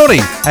Hickory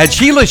building at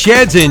Sheila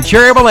Sheds in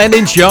Cherryville and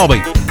in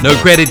Shelby. No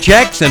credit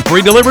checks and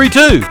free delivery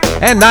too.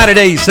 And 90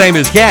 days same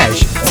as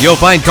cash. You'll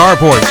find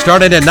carports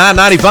starting at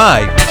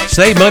 $9.95.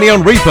 Save money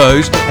on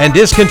repos and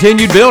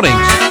discontinued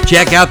buildings.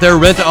 Check out their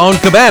rent-to-own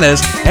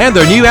cabanas and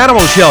their new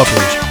animal shelters.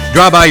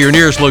 Drop by your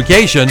nearest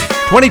location,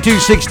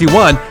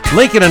 2261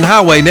 Lincoln and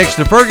Highway next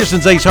to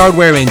Ferguson's Ace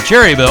Hardware in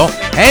Cherryville,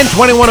 and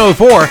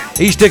 2104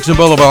 East Dixon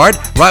Boulevard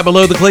right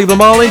below the Cleveland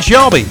Mall in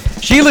Shelby.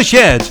 Sheila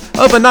Sheds,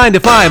 open 9 to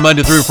 5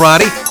 Monday through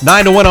Friday,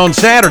 9 to 1 on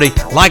Saturday.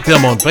 Like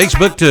them on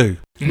Facebook too.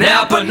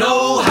 Napa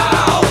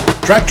know-how.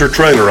 Tractor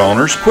trailer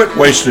owners, quit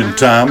wasting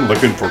time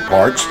looking for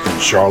parts in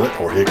Charlotte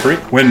or Hickory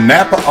when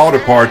Napa Auto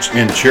Parts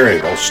in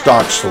Cherryville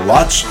stocks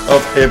lots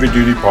of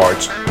heavy-duty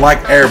parts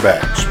like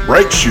airbags,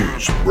 brake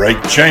shoes, brake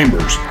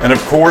chambers, and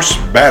of course,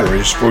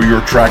 batteries for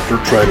your tractor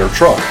trailer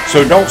truck.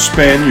 So don't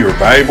spend your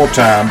valuable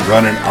time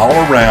running all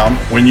around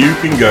when you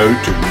can go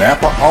to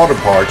Napa Auto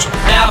Parts.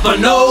 Napa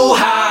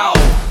know-how.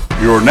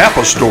 Your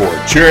Napa store,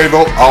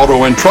 Cherryville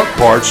Auto and Truck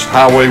Parts,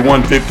 Highway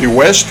 150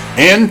 West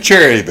in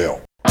Cherryville.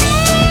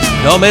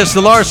 Don't miss the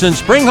Larson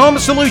Spring Home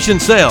Solution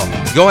Sale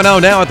going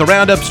on now at the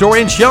Roundup store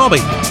in Shelby.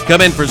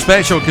 Come in for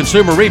special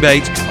consumer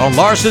rebates on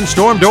Larson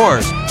storm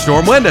doors,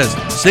 storm windows,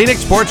 scenic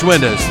sports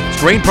windows,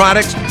 screen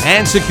products,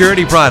 and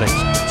security products.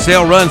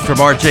 Sale runs from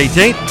March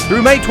 18th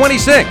through May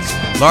 26th.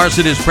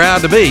 Larson is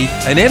proud to be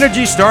an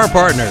Energy Star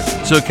partner.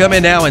 So come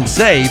in now and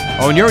save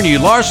on your new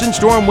Larson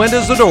storm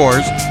windows and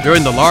doors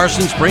during the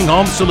Larson Spring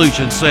Home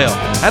Solutions Sale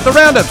at the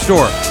Roundup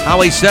Store,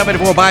 Highway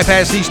 74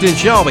 Bypass East in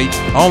Shelby,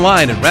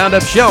 online at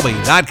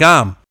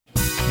roundupshelby.com.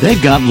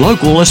 They've got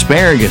local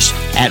asparagus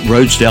at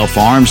Roadsdale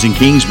Farms in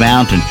Kings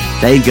Mountain.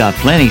 They've got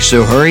plenty,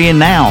 so hurry in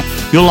now.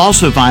 You'll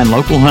also find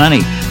local honey,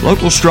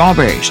 local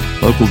strawberries,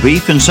 local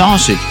beef and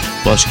sausage,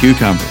 plus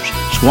cucumbers,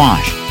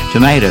 squash,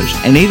 tomatoes,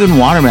 and even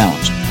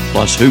watermelons,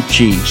 plus hoop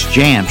cheese,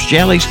 jams,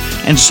 jellies,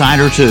 and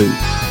cider too.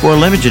 For a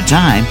limited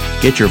time,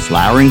 get your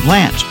flowering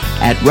plants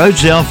at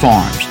Roadsdale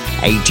Farms,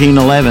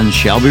 1811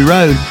 Shelby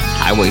Road,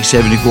 Highway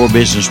 74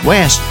 Business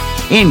West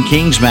in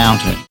Kings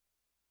Mountain.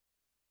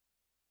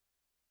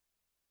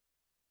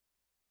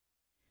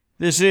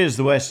 This is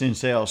the West End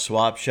Sales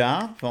Swap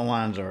Shop. Phone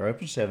lines are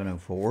open,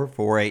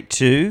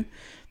 704-482-1390,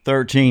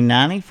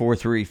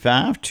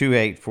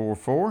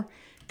 435-2844.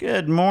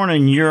 Good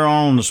morning. You're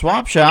on the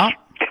Swap Shop.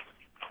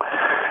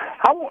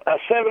 I want a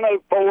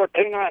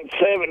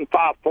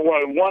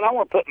 704-297-5401. I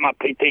want to put my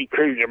PT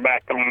Cruiser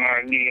back on there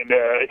again.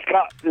 It's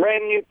got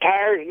brand new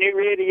tires, new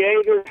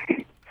radiator,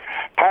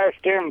 power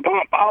steering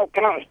pump, all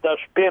kind of stuff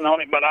spin on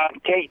it, but I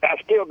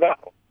still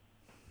got.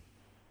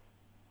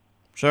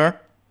 Sir?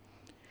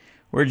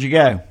 Where'd you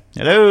go?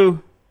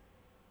 Hello?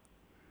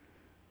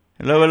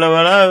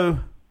 Hello?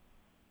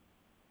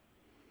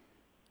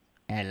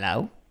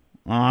 Hello?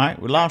 All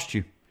right, we lost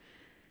you.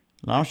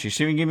 See if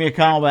you can give me a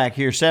call back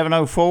here.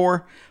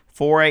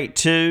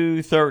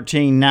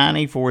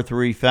 704-482-1390,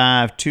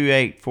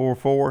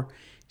 435-2844,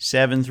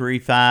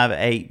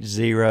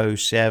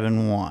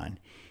 735-8071.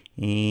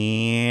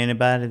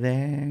 Anybody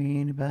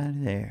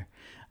there?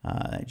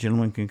 That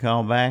gentleman can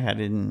call back. I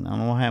don't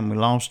know what happened. We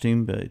lost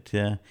him, but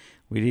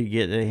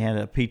they had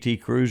a PT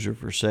Cruiser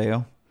for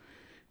sale.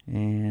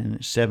 And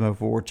it's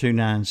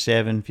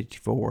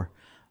 704-297-5401.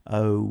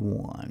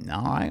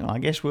 All right, well, I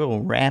guess we'll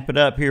wrap it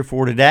up here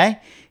for today.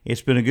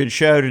 It's been a good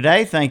show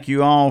today. Thank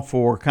you all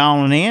for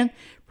calling in.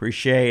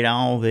 Appreciate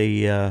all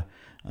the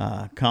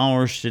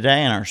callers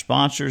today and our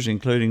sponsors,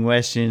 including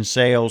West End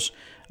Sales,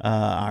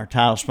 our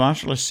title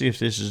sponsor. Let's see if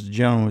this is the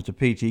gentleman with the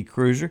PT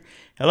Cruiser.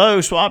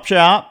 Hello, Swap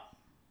Shop.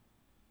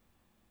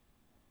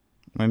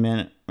 Wait a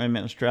minute.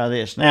 Let's try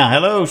this. Now,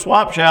 hello,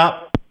 Swap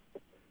Shop.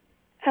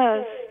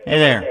 Hey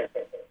there.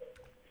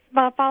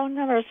 My phone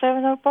number is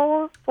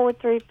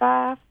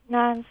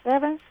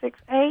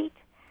 704-435-9768.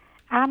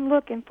 I'm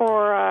looking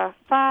for around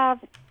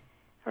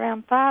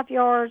 5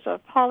 yards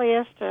of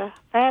polyester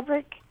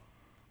fabric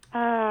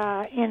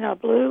in a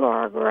blue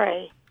or a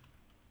gray.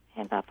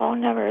 And my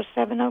phone number is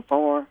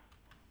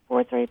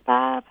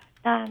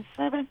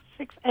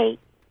 704-435-9768.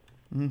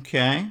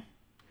 Okay.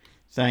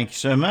 Thank you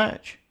so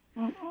much.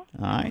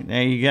 Mm-hmm. All right,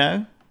 there you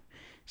go.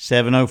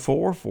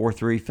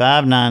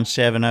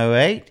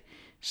 704-435-9708.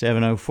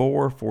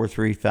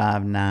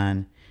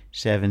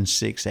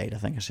 704-435-9768. I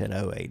think I said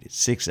 08. It's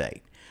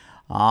 68.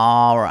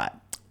 All right.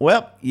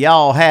 Well,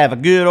 y'all have a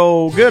good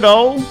old